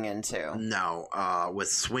what you're getting into. No. With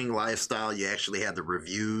Swing Lifestyle, you actually had the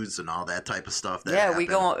reviews and all that type of stuff.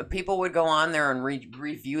 People would go on there and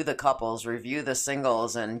review the couples, review the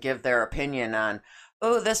singles, and give their opinion on,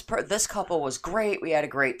 oh, this couple was great, we had a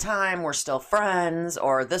great time, we're still friends,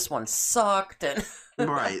 or this one sucked, and...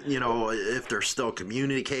 Right, if they're still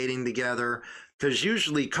communicating together, because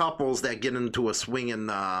usually couples that get into a swinging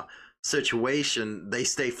situation, they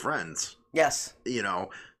stay friends. Yes.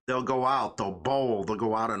 They'll go out, they'll bowl, they'll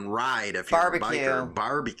go out and ride if you're a biker,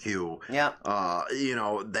 barbecue. Yeah.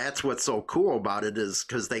 That's what's so cool about it, is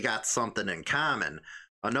because they got something in common.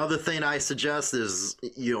 Another thing I suggest is,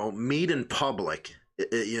 meet in public.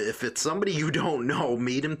 If it's somebody you don't know,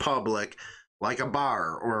 meet in public, like a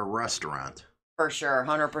bar or a restaurant. For sure,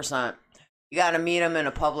 100%. You got to meet them in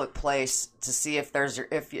a public place to see if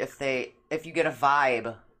you get a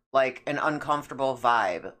vibe, like an uncomfortable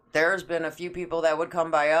vibe. There's been a few people that would come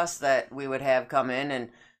by us that we would have come into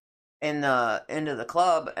the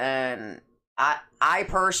club, and I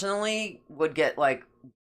personally would get, like,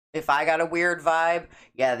 if I got a weird vibe,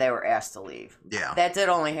 yeah, they were asked to leave. Yeah. That did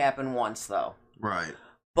only happen once, though. Right.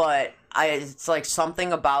 But it's like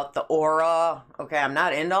something about the aura. Okay, I'm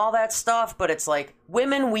not into all that stuff, but it's like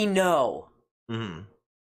women we know. Mm-hmm.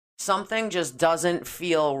 Something just doesn't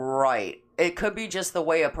feel right. it could be just the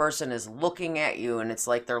way a person is looking at you, and it's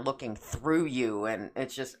like they're looking through you, and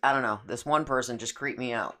it's just, I don't know. This one person just creeped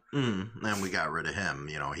me out. And we got rid of him.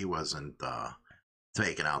 He wasn't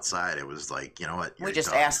taken outside. It was like, you know what? We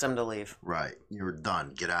just asked him to leave. Right. You're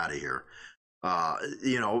done. Get out of here.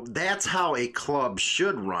 That's how a club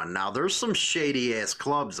should run. Now, there's some shady-ass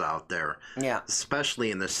clubs out there. Yeah. Especially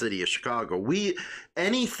in the city of Chicago.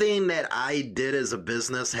 Anything that I did as a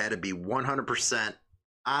business had to be 100%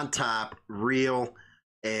 on top, real,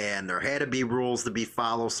 and there had to be rules to be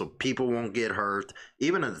followed so people won't get hurt.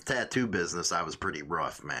 Even in the tattoo business, I was pretty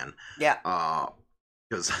rough, man. Yeah.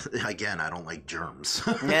 Because, again, I don't like germs.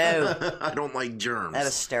 No. I don't like germs. That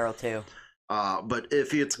is sterile, too. But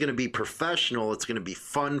if it's going to be professional, it's going to be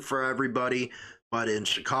fun for everybody. But in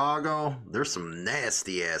Chicago, there's some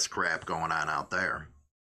nasty-ass crap going on out there.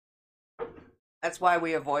 That's why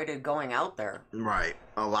we avoided going out there. Right.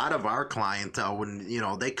 A lot of our clientele, when,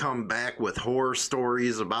 they come back with horror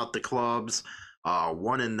stories about the clubs.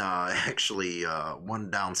 One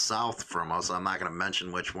down south from us, I'm not going to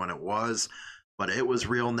mention which one it was, but it was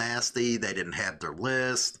real nasty. They didn't have their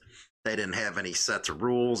list. They didn't have any sets of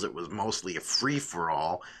rules. It was mostly a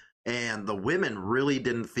free-for-all. And the women really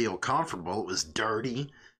didn't feel comfortable. It was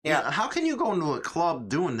dirty. Yeah. How can you go into a club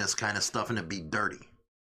doing this kind of stuff and it be dirty?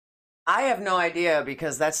 I have no idea,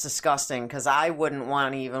 because that's disgusting, because I wouldn't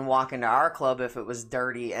want to even walk into our club if it was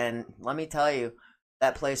dirty. And let me tell you,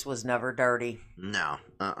 that place was never dirty. No.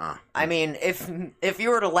 I mean, if you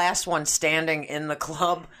were the last one standing in the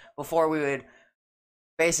club before we would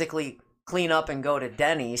basically clean up and go to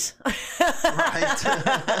Denny's right.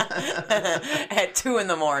 at 2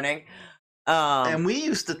 a.m. And we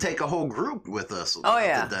used to take a whole group with us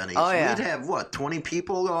to Denny's. We'd have, 20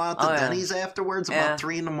 people go out to Denny's afterwards about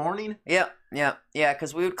 3 a.m? Yep,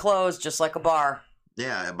 because we would close just like a bar.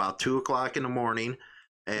 Yeah, about 2 o'clock in the morning.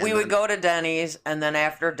 And we would go to Denny's, and then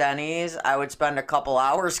after Denny's, I would spend a couple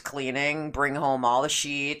hours cleaning, bring home all the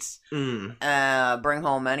sheets, bring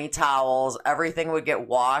home any towels. Everything would get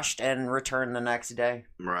washed and returned the next day.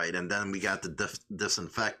 Right, and then we got the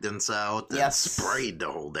disinfectants out and sprayed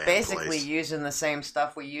the whole damn Basically place. Using the same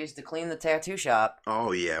stuff we used to clean the tattoo shop.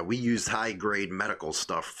 Oh, yeah, we used high-grade medical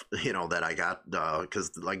stuff, that I got,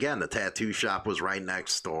 because, again, the tattoo shop was right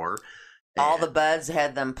next door. All the beds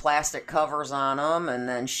had them plastic covers on them, and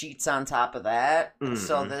then sheets on top of that.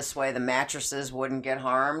 So this way the mattresses wouldn't get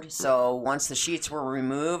harmed. So once the sheets were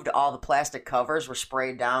removed, all the plastic covers were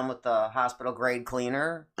sprayed down with the hospital grade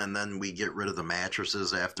cleaner. And then we get rid of the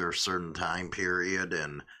mattresses after a certain time period,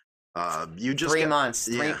 and you just 3 months.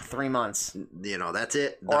 Yeah. 3 months. That's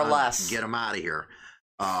it. Or less. Get them out of here.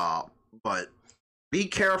 But be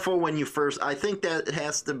careful when you first. I think that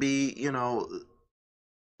has to be,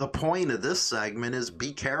 the point of this segment is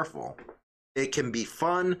be careful. It can be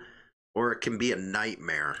fun or it can be a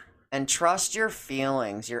nightmare. And trust your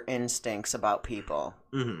feelings, your instincts about people.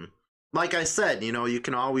 Mm-hmm. Like I said, you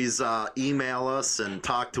can always email us and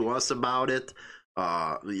talk to us about it.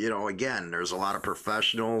 Again, there's a lot of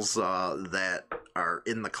professionals that are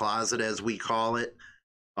in the closet, as we call it.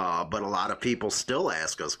 But a lot of people still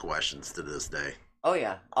ask us questions to this day. Oh,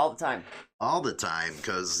 yeah. All the time. All the time,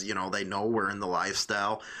 because, they know we're in the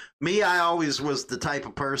lifestyle. Me, I always was the type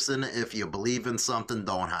of person, if you believe in something,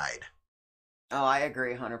 don't hide. Oh, I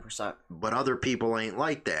agree 100%. But other people ain't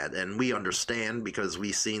like that, and we understand because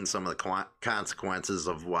we've seen some of the consequences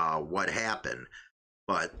of what happened.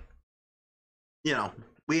 But,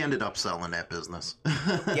 we ended up selling that business.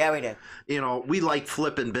 Yeah, we did. We like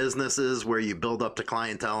flipping businesses where you build up the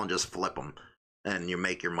clientele and just flip them. And you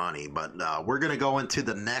make your money. But we're going to go into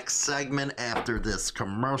the next segment after this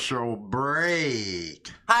commercial break.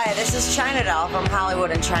 Hi, this is China Doll from Hollywood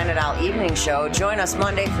and China Doll Evening Show. Join us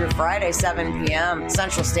Monday through Friday, 7 p.m.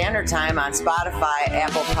 Central Standard Time on Spotify,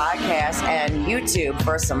 Apple Podcasts, and YouTube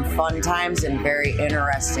for some fun times and very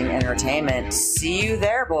interesting entertainment. See you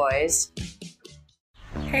there, boys.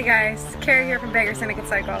 Hey guys, Carrie here from Bagger Syndicate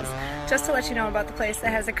Cycles. Just to let you know about the place that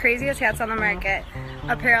has the craziest hats on the market.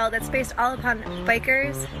 Apparel that's based all upon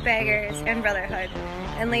bikers, baggers, and brotherhood.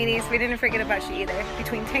 And ladies, we didn't forget about you either.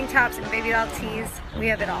 Between tank tops and baby doll tees, we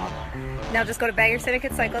have it all. Now just go to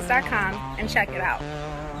baggersyndicatecycles.com and check it out.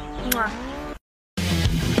 Mwah.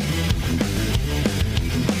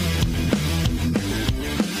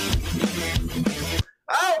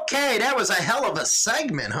 Okay, that was a hell of a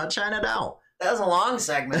segment, huh, China Doll? That was a long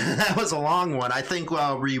segment. That was a long one. I think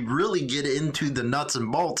we really get into the nuts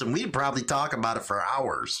and bolts, and we'd probably talk about it for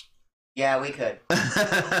hours. Yeah, we could.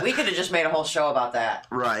 We could have just made a whole show about that.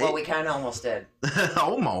 Right. Well, we kind of almost did.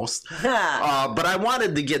 Almost. But I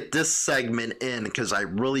wanted to get this segment in because I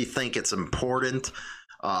really think it's important.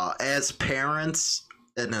 As parents,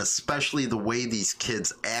 and especially the way these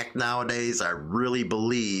kids act nowadays, I really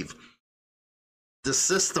believe the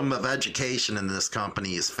system of education in this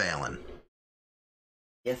company is failing.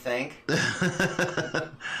 You think?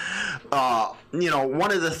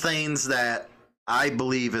 One of the things that I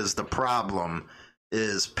believe is the problem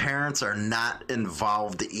is parents are not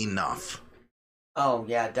involved enough. Oh,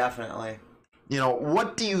 yeah, definitely.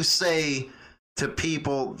 What do you say to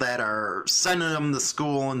people that are sending them to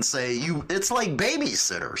school and say, it's like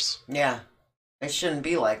babysitters? Yeah, it shouldn't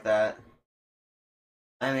be like that.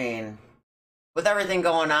 I mean, with everything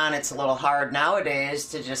going on, it's a little hard nowadays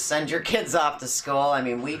to just send your kids off to school. I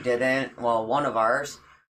mean, we didn't. Well, one of ours.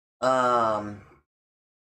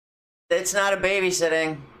 It's not a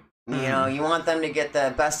babysitting. You want them to get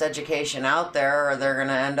the best education out there, or they're going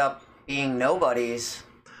to end up being nobodies.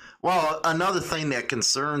 Well, another thing that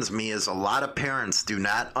concerns me is a lot of parents do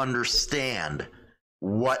not understand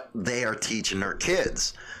what they are teaching their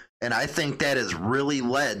kids. And I think that has really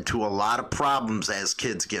led to a lot of problems as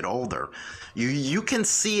kids get older. You can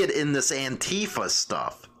see it in this Antifa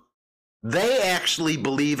stuff. They actually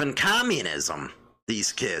believe in communism,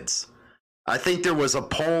 these kids. I think there was a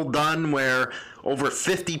poll done where over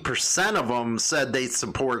 50% of them said they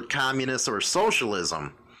support communist or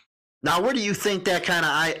socialism. Now, where do you think that kind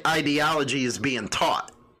of ideology is being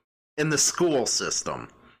taught? In the school system.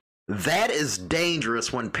 That is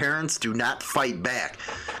dangerous when parents do not fight back.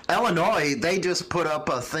 Illinois, they just put up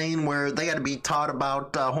a thing where they got to be taught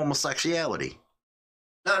about homosexuality.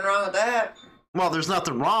 Nothing wrong with that. Well, there's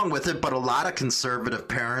nothing wrong with it, but a lot of conservative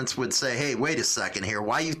parents would say, hey, wait a second here.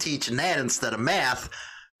 Why are you teaching that instead of math?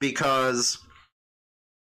 Because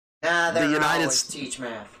the United teach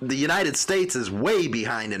math. The United States is way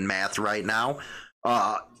behind in math right now.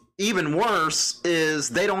 Even worse is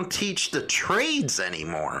they don't teach the trades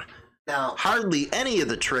anymore. No. Hardly any of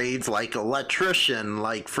the trades, like electrician,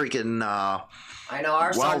 like freaking I know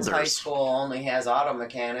our son's high school only has auto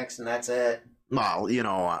mechanics, and that's it. Well,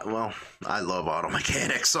 I love auto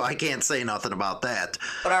mechanics, so I can't say nothing about that.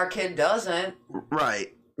 But our kid doesn't.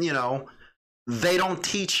 Right. They don't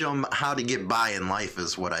teach them how to get by in life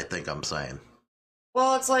is what I think I'm saying.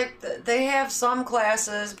 Well, it's like they have some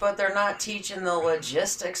classes, but they're not teaching the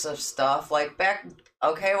logistics of stuff. Like when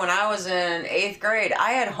I was in 8th grade,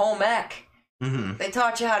 I had home ec. Mm-hmm. They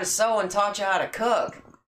taught you how to sew and taught you how to cook.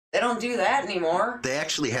 They don't do that anymore. They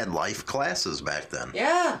actually had life classes back then.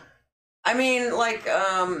 Yeah. I mean,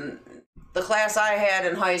 the class I had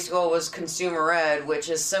in high school was consumer ed, which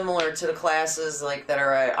is similar to the classes that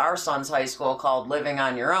are at our son's high school called Living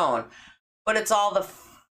on Your Own. But it's all the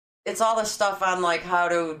stuff on how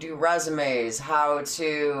to do resumes, how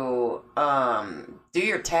to do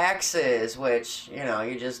your taxes, which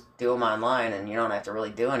you just do them online and you don't have to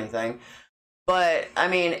really do anything. But I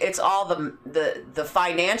mean, it's all the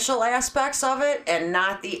financial aspects of it, and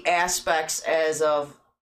not the aspects as of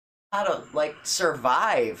how to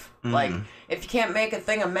survive. Mm. If you can't make a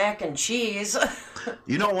thing of mac and cheese.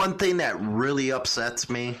 One thing that really upsets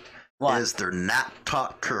me is they're not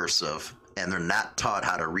taught cursive. And they're not taught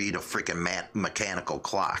how to read a freaking mechanical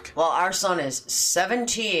clock. Well, our son is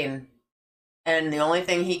 17, and the only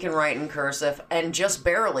thing he can write in cursive, and just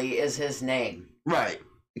barely, is his name. Right,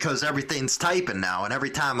 because everything's typing now, and every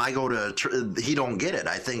time I go to, he don't get it.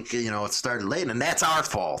 I think, it started late, and that's our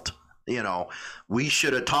fault. We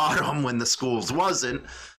should have taught him when the schools wasn't,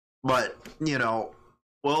 but,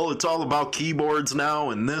 well, it's all about keyboards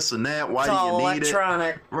now, and this and that. Why do you need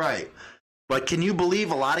electronic. It? Right. But can you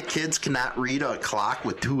believe a lot of kids cannot read a clock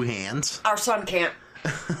with two hands? Our son can't.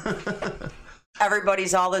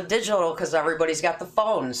 Everybody's all the digital because everybody's got the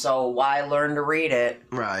phone. So why learn to read it?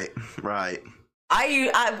 Right.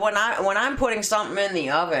 When I'm putting something in the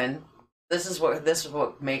oven, this is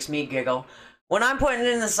what makes me giggle. When I'm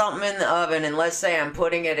putting something in the oven, and let's say I'm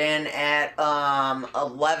putting it in at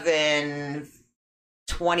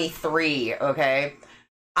 11:23, okay,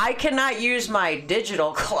 I cannot use my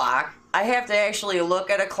digital clock. I have to actually look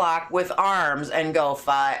at a clock with arms and go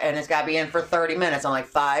 5, and it's got to be in for 30 minutes. I'm like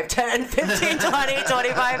 5, 10, 15, 20,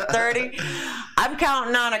 25, 30. I'm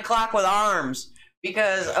counting on a clock with arms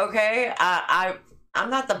because, I'm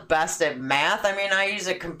not the best at math. I mean, I use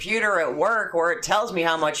a computer at work where it tells me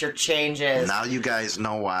how much your change is. Now you guys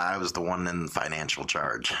know why I was the one in financial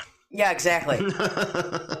charge. Yeah, exactly.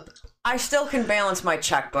 I still can balance my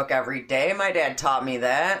checkbook every day. My dad taught me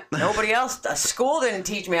that. Nobody else. School didn't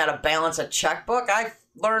teach me how to balance a checkbook. I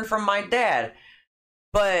learned from my dad.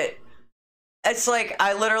 But it's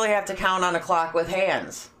I literally have to count on a clock with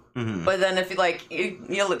hands. Mm-hmm. But then if you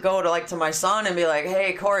go to my son and be like,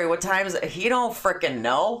 hey, Corey, what time is it? He don't freaking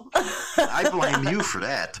know. I blame you for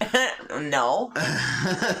that. No.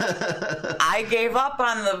 I gave up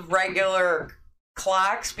on the regular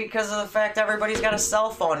clocks because of the fact everybody's got a cell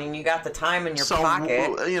phone and you got the time in your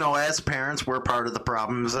pocket. As parents, we're part of the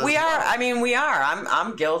problems. We are.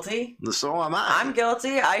 I'm guilty. So am I. I'm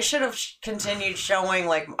guilty. I should have continued showing,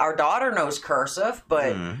 like, our daughter knows cursive,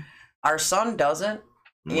 but our son doesn't.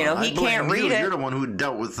 He can't read it. You're the one who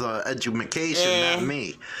dealt with education, not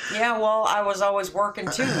me. Yeah, well, I was always working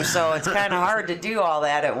too, so it's kind of hard to do all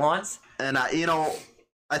that at once. And I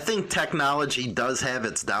think technology does have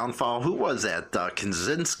its downfall. Who was that?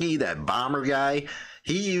 Kaczynski, that bomber guy?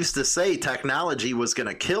 He used to say technology was going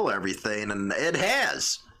to kill everything, and it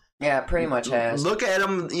has. Yeah, it pretty much has. Look at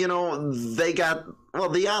them, they got,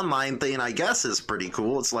 the online thing, I guess, is pretty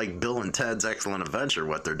cool. It's like Bill and Ted's Excellent Adventure,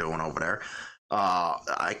 what they're doing over there.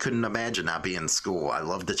 I couldn't imagine not being in school. I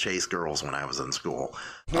loved to chase girls when I was in school.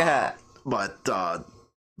 Yeah. But the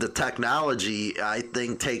technology, I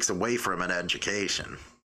think, takes away from an education.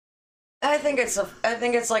 I think it's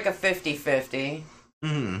like a 50-50.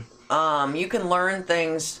 Mm-hmm. You can learn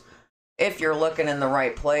things if you're looking in the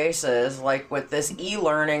right places. Like with this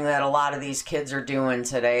e-learning that a lot of these kids are doing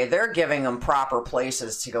today, they're giving them proper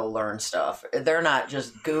places to go learn stuff. They're not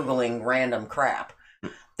just Googling random crap.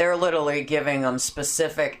 They're literally giving them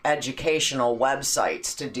specific educational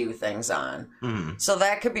websites to do things on. Mm-hmm. So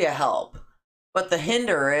that could be a help. But the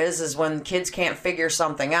hinder is when kids can't figure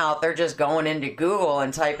something out, they're just going into Google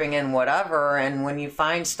and typing in whatever. And when you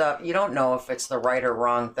find stuff, you don't know if it's the right or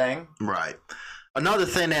wrong thing. Right. Another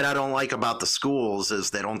thing that I don't like about the schools is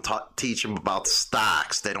they don't teach them about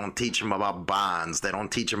stocks. They don't teach them about bonds. They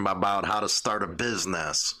don't teach them about how to start a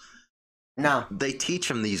business. No. They teach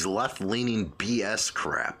them these left-leaning BS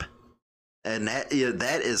crap. And that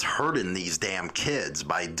is hurting these damn kids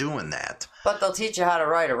by doing that. But they'll teach you how to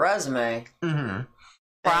write a resume. Mm-hmm.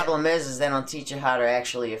 Problem is they don't teach you how to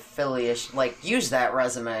actually use that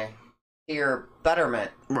resume to your betterment.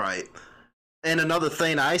 Right. And another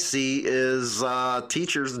thing I see is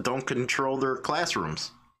teachers don't control their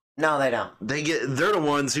classrooms. No, they don't. They're the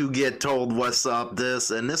ones who get told what's up,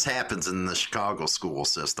 and this happens in the Chicago school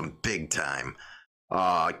system big time.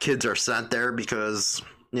 Kids are sent there because,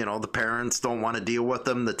 the parents don't want to deal with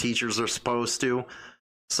them. The teachers are supposed to.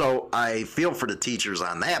 So I feel for the teachers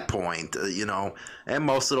on that point, and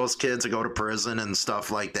most of those kids go to prison and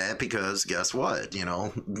stuff like that because guess what?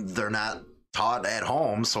 They're not taught at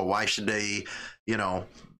home. So why should they,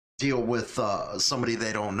 deal with somebody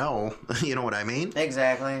they don't know? You know what I mean?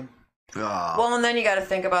 Exactly. Well, and then you got to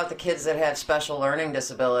think about the kids that have special learning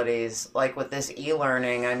disabilities. Like with this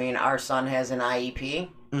e-learning, our son has an IEP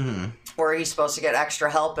where he's supposed to get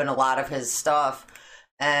extra help in a lot of his stuff,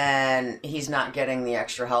 and he's not getting the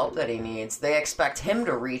extra help that he needs. They expect him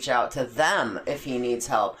to reach out to them if he needs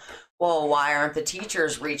help. Well, why aren't the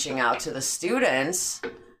teachers reaching out to the students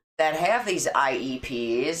that have these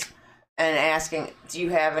IEPs and asking, do you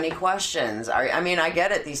have any questions? I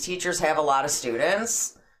get it. These teachers have a lot of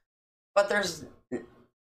students, but there's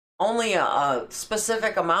only a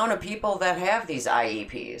specific amount of people that have these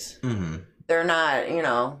IEPs. Mm-hmm. They're not,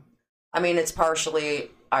 it's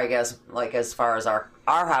partially, I guess, like as far as our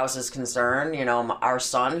house is concerned, our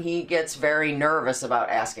son, he gets very nervous about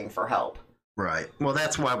asking for help. Right. Well,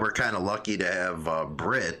 that's why we're kind of lucky to have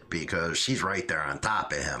Britt, because she's right there on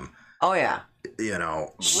top of him. Oh, yeah.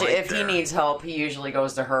 If he needs help, he usually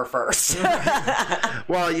goes to her first.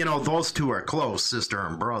 Well, those two are close, sister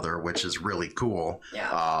and brother, which is really cool.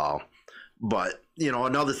 Yeah. But,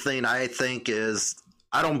 another thing I think is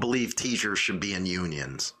I don't believe teachers should be in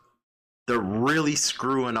unions. They're really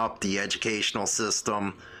screwing up the educational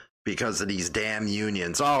system because of these damn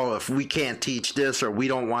unions. Oh, if we can't teach this or we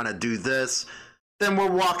don't want to do this, then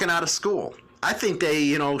we're walking out of school. I think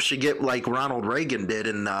they, should get like Ronald Reagan did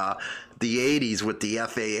in the 80s with the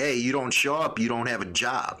FAA. You don't show up, you don't have a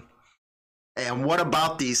job. And what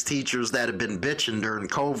about these teachers that have been bitching during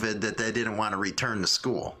COVID that they didn't want to return to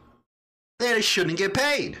school? They shouldn't get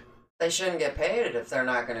paid. They shouldn't get paid if they're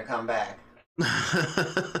not going to come back.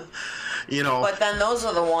 But then those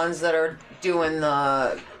are the ones that are doing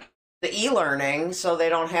the e-learning so they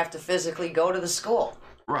don't have to physically go to the school.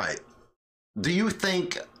 Right. Do you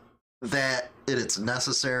think that it's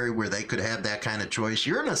necessary where they could have that kind of choice?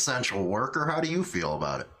 You're an essential worker. How do you feel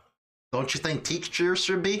about it? Don't you think teachers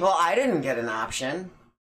should be? Well, I didn't get an option.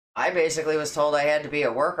 I basically was told I had to be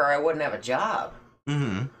a worker. I wouldn't have a job.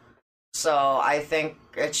 Mm-hmm. So I think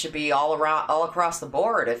it should be all across the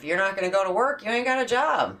board. If you're not going to go to work, you ain't got a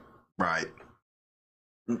job. Right.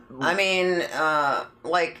 I mean,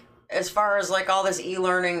 like, as far as, like, all this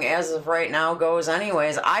e-learning as of right now goes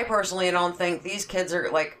anyways, I personally don't think these kids are,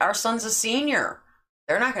 like, our son's a senior.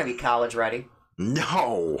 They're not going to be college ready.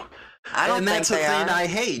 No. I don't think that's the they thing are. I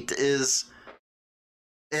hate is,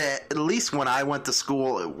 at least when I went to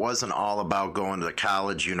school, it wasn't all about going to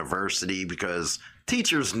college, university, because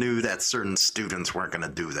teachers knew that certain students weren't going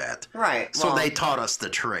to do that. Right. So well, they taught us the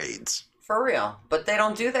trades. For real. But they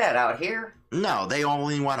don't do that out here. No, they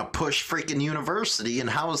only want to push freaking university, and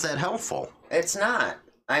how is that helpful? It's not.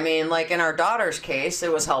 I mean, like, in our daughter's case,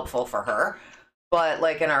 it was helpful for her. But,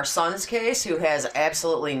 like, in our son's case, who has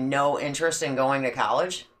absolutely no interest in going to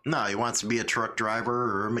college... No, he wants to be a truck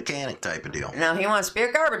driver or a mechanic type of deal. Now he wants to be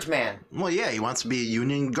a garbage man. Well, yeah, he wants to be a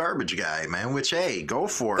union garbage guy, man, which, hey, go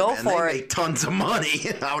for it, Go man. for They it. make tons of money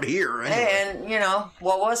out here. Anyway. Hey, and, you know,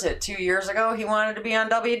 what was it? 2 years ago, he wanted to be on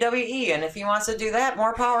WWE, and if he wants to do that,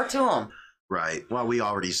 more power to him. Right. Well, we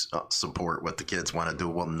already support what the kids want to do.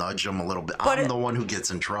 We'll nudge them a little bit. But I'm the one who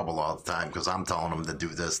gets in trouble all the time because I'm telling them to do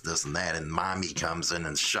this, this, and that, and mommy comes in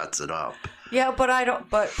and shuts it up. Yeah,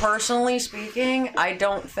 but personally speaking, I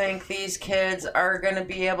don't think these kids are going to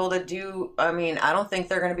be able to do, I mean, I don't think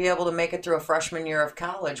they're going to be able to make it through a freshman year of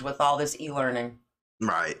college with all this e-learning.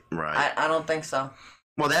 Right, right. I don't think so.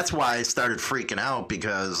 Well, that's why I started freaking out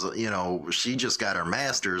because, you know, she just got her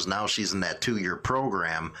master's. Now she's in that 2-year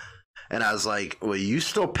program. And I was like, well, you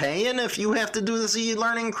still paying if you have to do this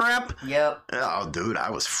e-learning crap? Yep. Oh, dude, I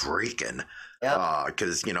was freaking. Yep.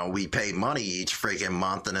 Because, you know, we pay money each freaking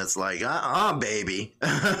month, and it's like, baby.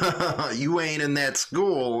 You ain't in that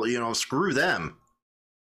school, you know, screw them.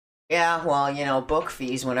 Yeah, well, you know, book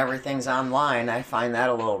fees when everything's online, I find that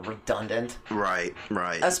a little redundant. Right,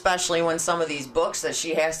 right. Especially when some of these books that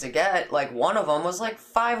she has to get, like one of them was like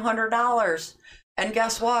 $500. And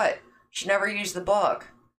guess what? She never used the book.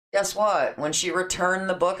 Guess what? When she returned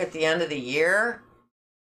the book at the end of the year,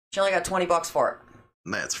 she only got $20 for it.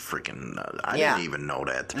 That's freaking, I Yeah. didn't even know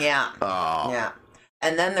that. Yeah. Yeah.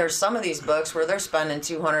 And then there's some of these books where they're spending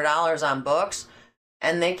 $200 on books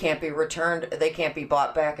and they can't be returned, they can't be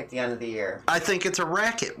bought back at the end of the year. I think it's a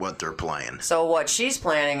racket what they're playing. So what she's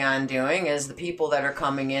planning on doing is the people that are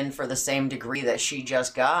coming in for the same degree that she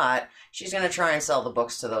just got, she's going to try and sell the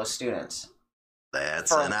books to those students.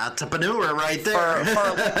 That's an entrepreneur right there.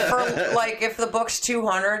 For like, if the book's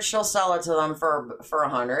 $200, she'll sell it to them for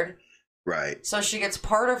 $100. Right. So she gets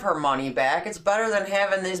part of her money back. It's better than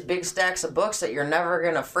having these big stacks of books that you're never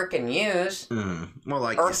going to frickin' use. Well,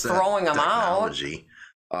 like or you said, throwing them technology.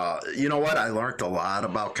 You know what? I learned a lot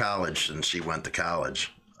about college since she went to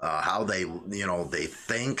college. How they, you know, they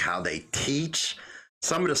think, how they teach.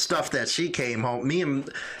 Some of the stuff that she came home,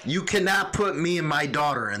 you cannot put me and my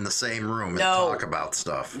daughter in the same room and talk about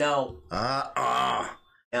stuff. No.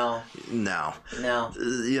 No. No.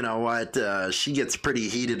 You know what? She gets pretty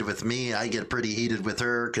heated with me. I get pretty heated with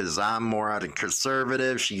her because I'm more out of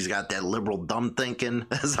conservative. She's got that liberal dumb thinking,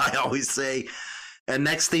 as I always say. And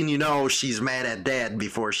next thing you know, she's mad at Dad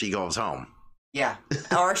before she goes home. Yeah.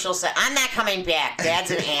 Or she'll say, I'm not coming back. Dad's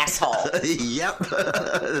an asshole. Yep.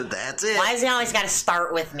 That's it. Why has he always got to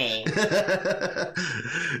start with me?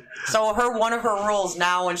 So one of her rules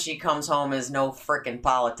now when she comes home is no frickin'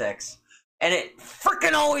 politics. And it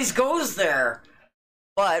frickin' always goes there.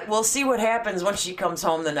 But we'll see what happens when she comes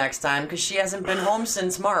home the next time, because she hasn't been home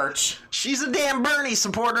since March. She's a damn Bernie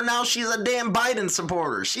supporter now. She's a damn Biden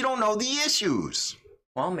supporter. She don't know the issues.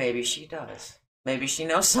 Well, maybe she does. Maybe she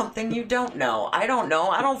knows something you don't know. I don't know.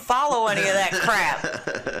 I don't follow any of that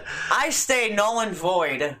crap. I stay null and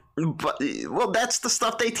void. But, well, that's the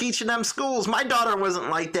stuff they teach in them schools. My daughter wasn't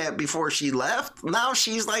like that before she left. Now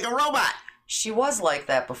she's like a robot. She was like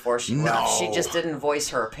that before she left. She just didn't voice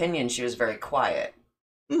her opinion. She was very quiet.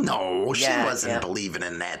 No, she wasn't believing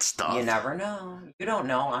in that stuff. You never know. You don't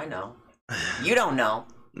know. I know. You don't know.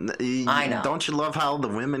 I know. Don't you love how the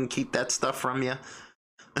women keep that stuff from you?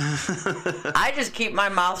 I just keep my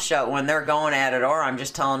mouth shut when they're going at it, or I'm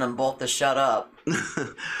just telling them both to shut up.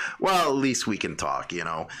 Well, at least we can talk, you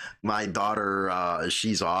know. My daughter,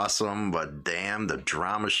 she's awesome, but damn, the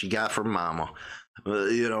drama she got from Mama.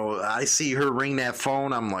 You know, I see her ring that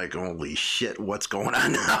phone, I'm like, holy shit, what's going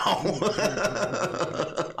on now?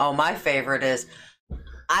 Oh, my favorite is,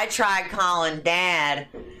 I tried calling Dad,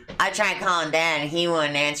 and he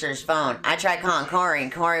wouldn't answer his phone. I tried calling Corey,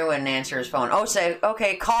 and Corey wouldn't answer his phone. Oh, say,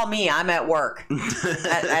 okay, call me, I'm at work.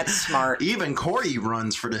 That's smart. Even Corey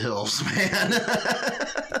runs for the hills, man.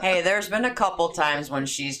 Hey, there's been a couple times when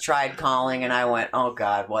she's tried calling, and I went, oh,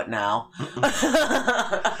 God, what now?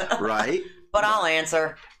 Right. But I'll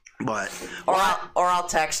answer. But Or I'll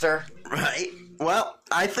text her. Right. Well,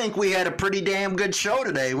 I think we had a pretty damn good show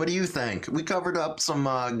today. What do you think? We covered up some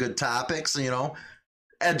good topics,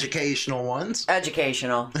 educational ones.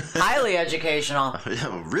 Educational. Highly educational.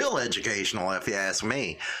 Real educational, if you ask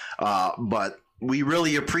me. But we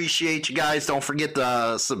really appreciate you guys. Don't forget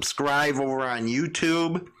to subscribe over on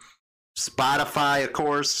YouTube. Spotify, of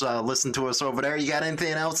course. Listen to us over there. You got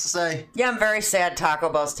anything else to say? Yeah, I'm very sad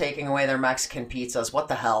Taco Bell's taking away their Mexican pizzas. What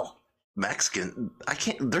the hell? Mexican? I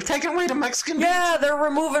can't. They're taking away the Mexican pizza? Yeah, they're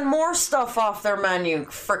removing more stuff off their menu.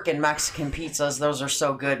 Frickin' Mexican pizzas. Those are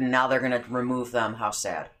so good, and now they're going to remove them. How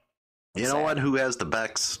sad. You know what? Who has the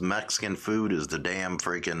best Mexican food is the damn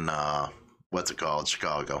freaking, what's it called?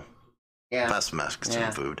 Chicago. Yeah. Best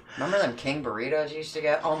Mexican food. Remember them King burritos you used to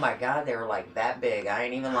get? Oh my God, they were like that big. I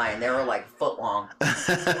ain't even lying. They were like foot long.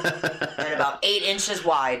 And about 8 inches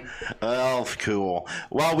wide. Oh, cool.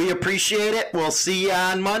 Well, we appreciate it. We'll see you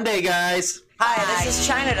on Monday, guys. Hi, this is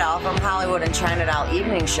China Doll from Hollywood and China Doll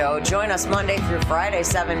Evening Show. Join us Monday through Friday,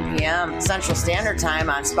 7 p.m. Central Standard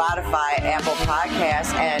Time on Spotify, Apple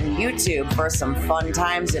Podcasts, and YouTube for some fun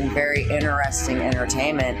times and very interesting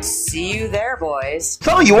entertainment. See you there, boys.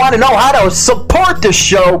 So you want to know how to support the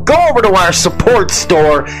show? Go over to our support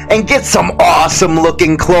store and get some awesome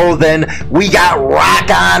looking clothing. We got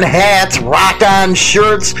Rock On hats, Rock On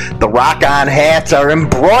shirts. The Rock On hats are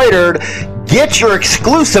embroidered. Get your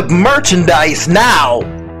exclusive merchandise now.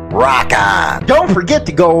 Rock on. Don't forget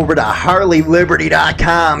to go over to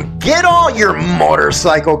HarleyLiberty.com. Get all your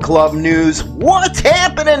motorcycle club news. What's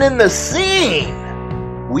happening in the scene?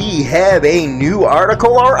 We have a new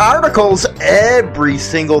article or articles every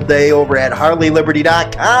single day over at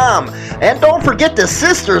HarleyLiberty.com. And don't forget the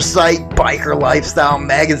sister site,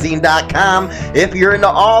 BikerLifestyleMagazine.com. If you're into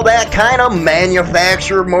all that kind of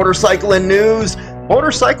manufactured motorcycle and news,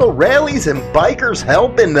 motorcycle rallies and bikers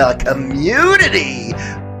helping the community,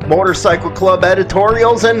 motorcycle club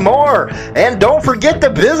editorials, and more. And don't forget to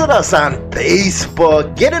visit us on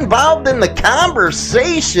Facebook. Get involved in the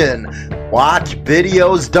conversation. Watch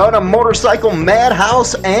videos done on Motorcycle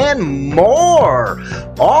Madhouse and more.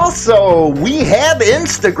 Also, we have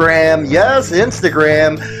Instagram. Yes,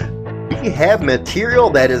 Instagram. We have material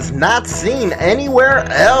that is not seen anywhere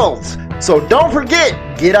else. So don't forget,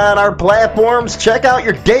 get on our platforms, check out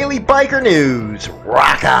your daily biker news.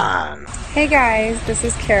 Rock on! Hey guys, this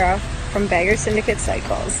is Kara from Bagger Syndicate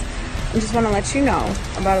Cycles. I just want to let you know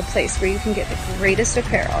about a place where you can get the greatest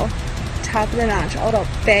apparel, top of the notch, all about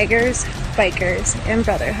baggers, bikers, and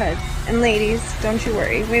brotherhood. And ladies, don't you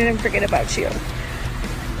worry, we didn't forget about you.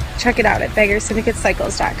 Check it out at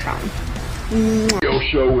BaggerSyndicateCycles.com. Radio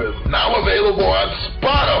show is now available on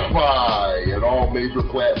Spotify and all major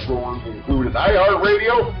platforms, including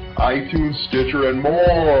iHeartRadio, iTunes, Stitcher, and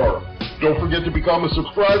more. Don't forget to become a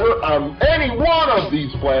subscriber on any one of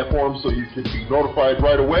these platforms so you can be notified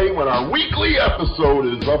right away when our weekly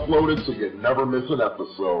episode is uploaded so you never miss an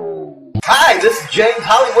episode. Hi, this is James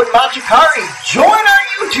Hollywood Machikari. Join our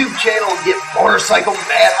YouTube channel and get Motorcycle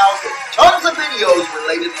Madhouse and tons of videos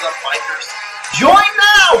related to the bikers. Join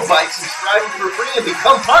now by subscribing for free and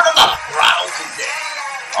become part of the crowd today.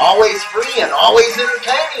 Always free and always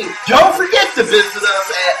entertaining. Don't forget to visit us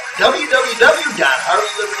at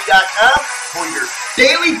www.HarleyLiberty.com for your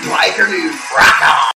daily biker news. Rock on!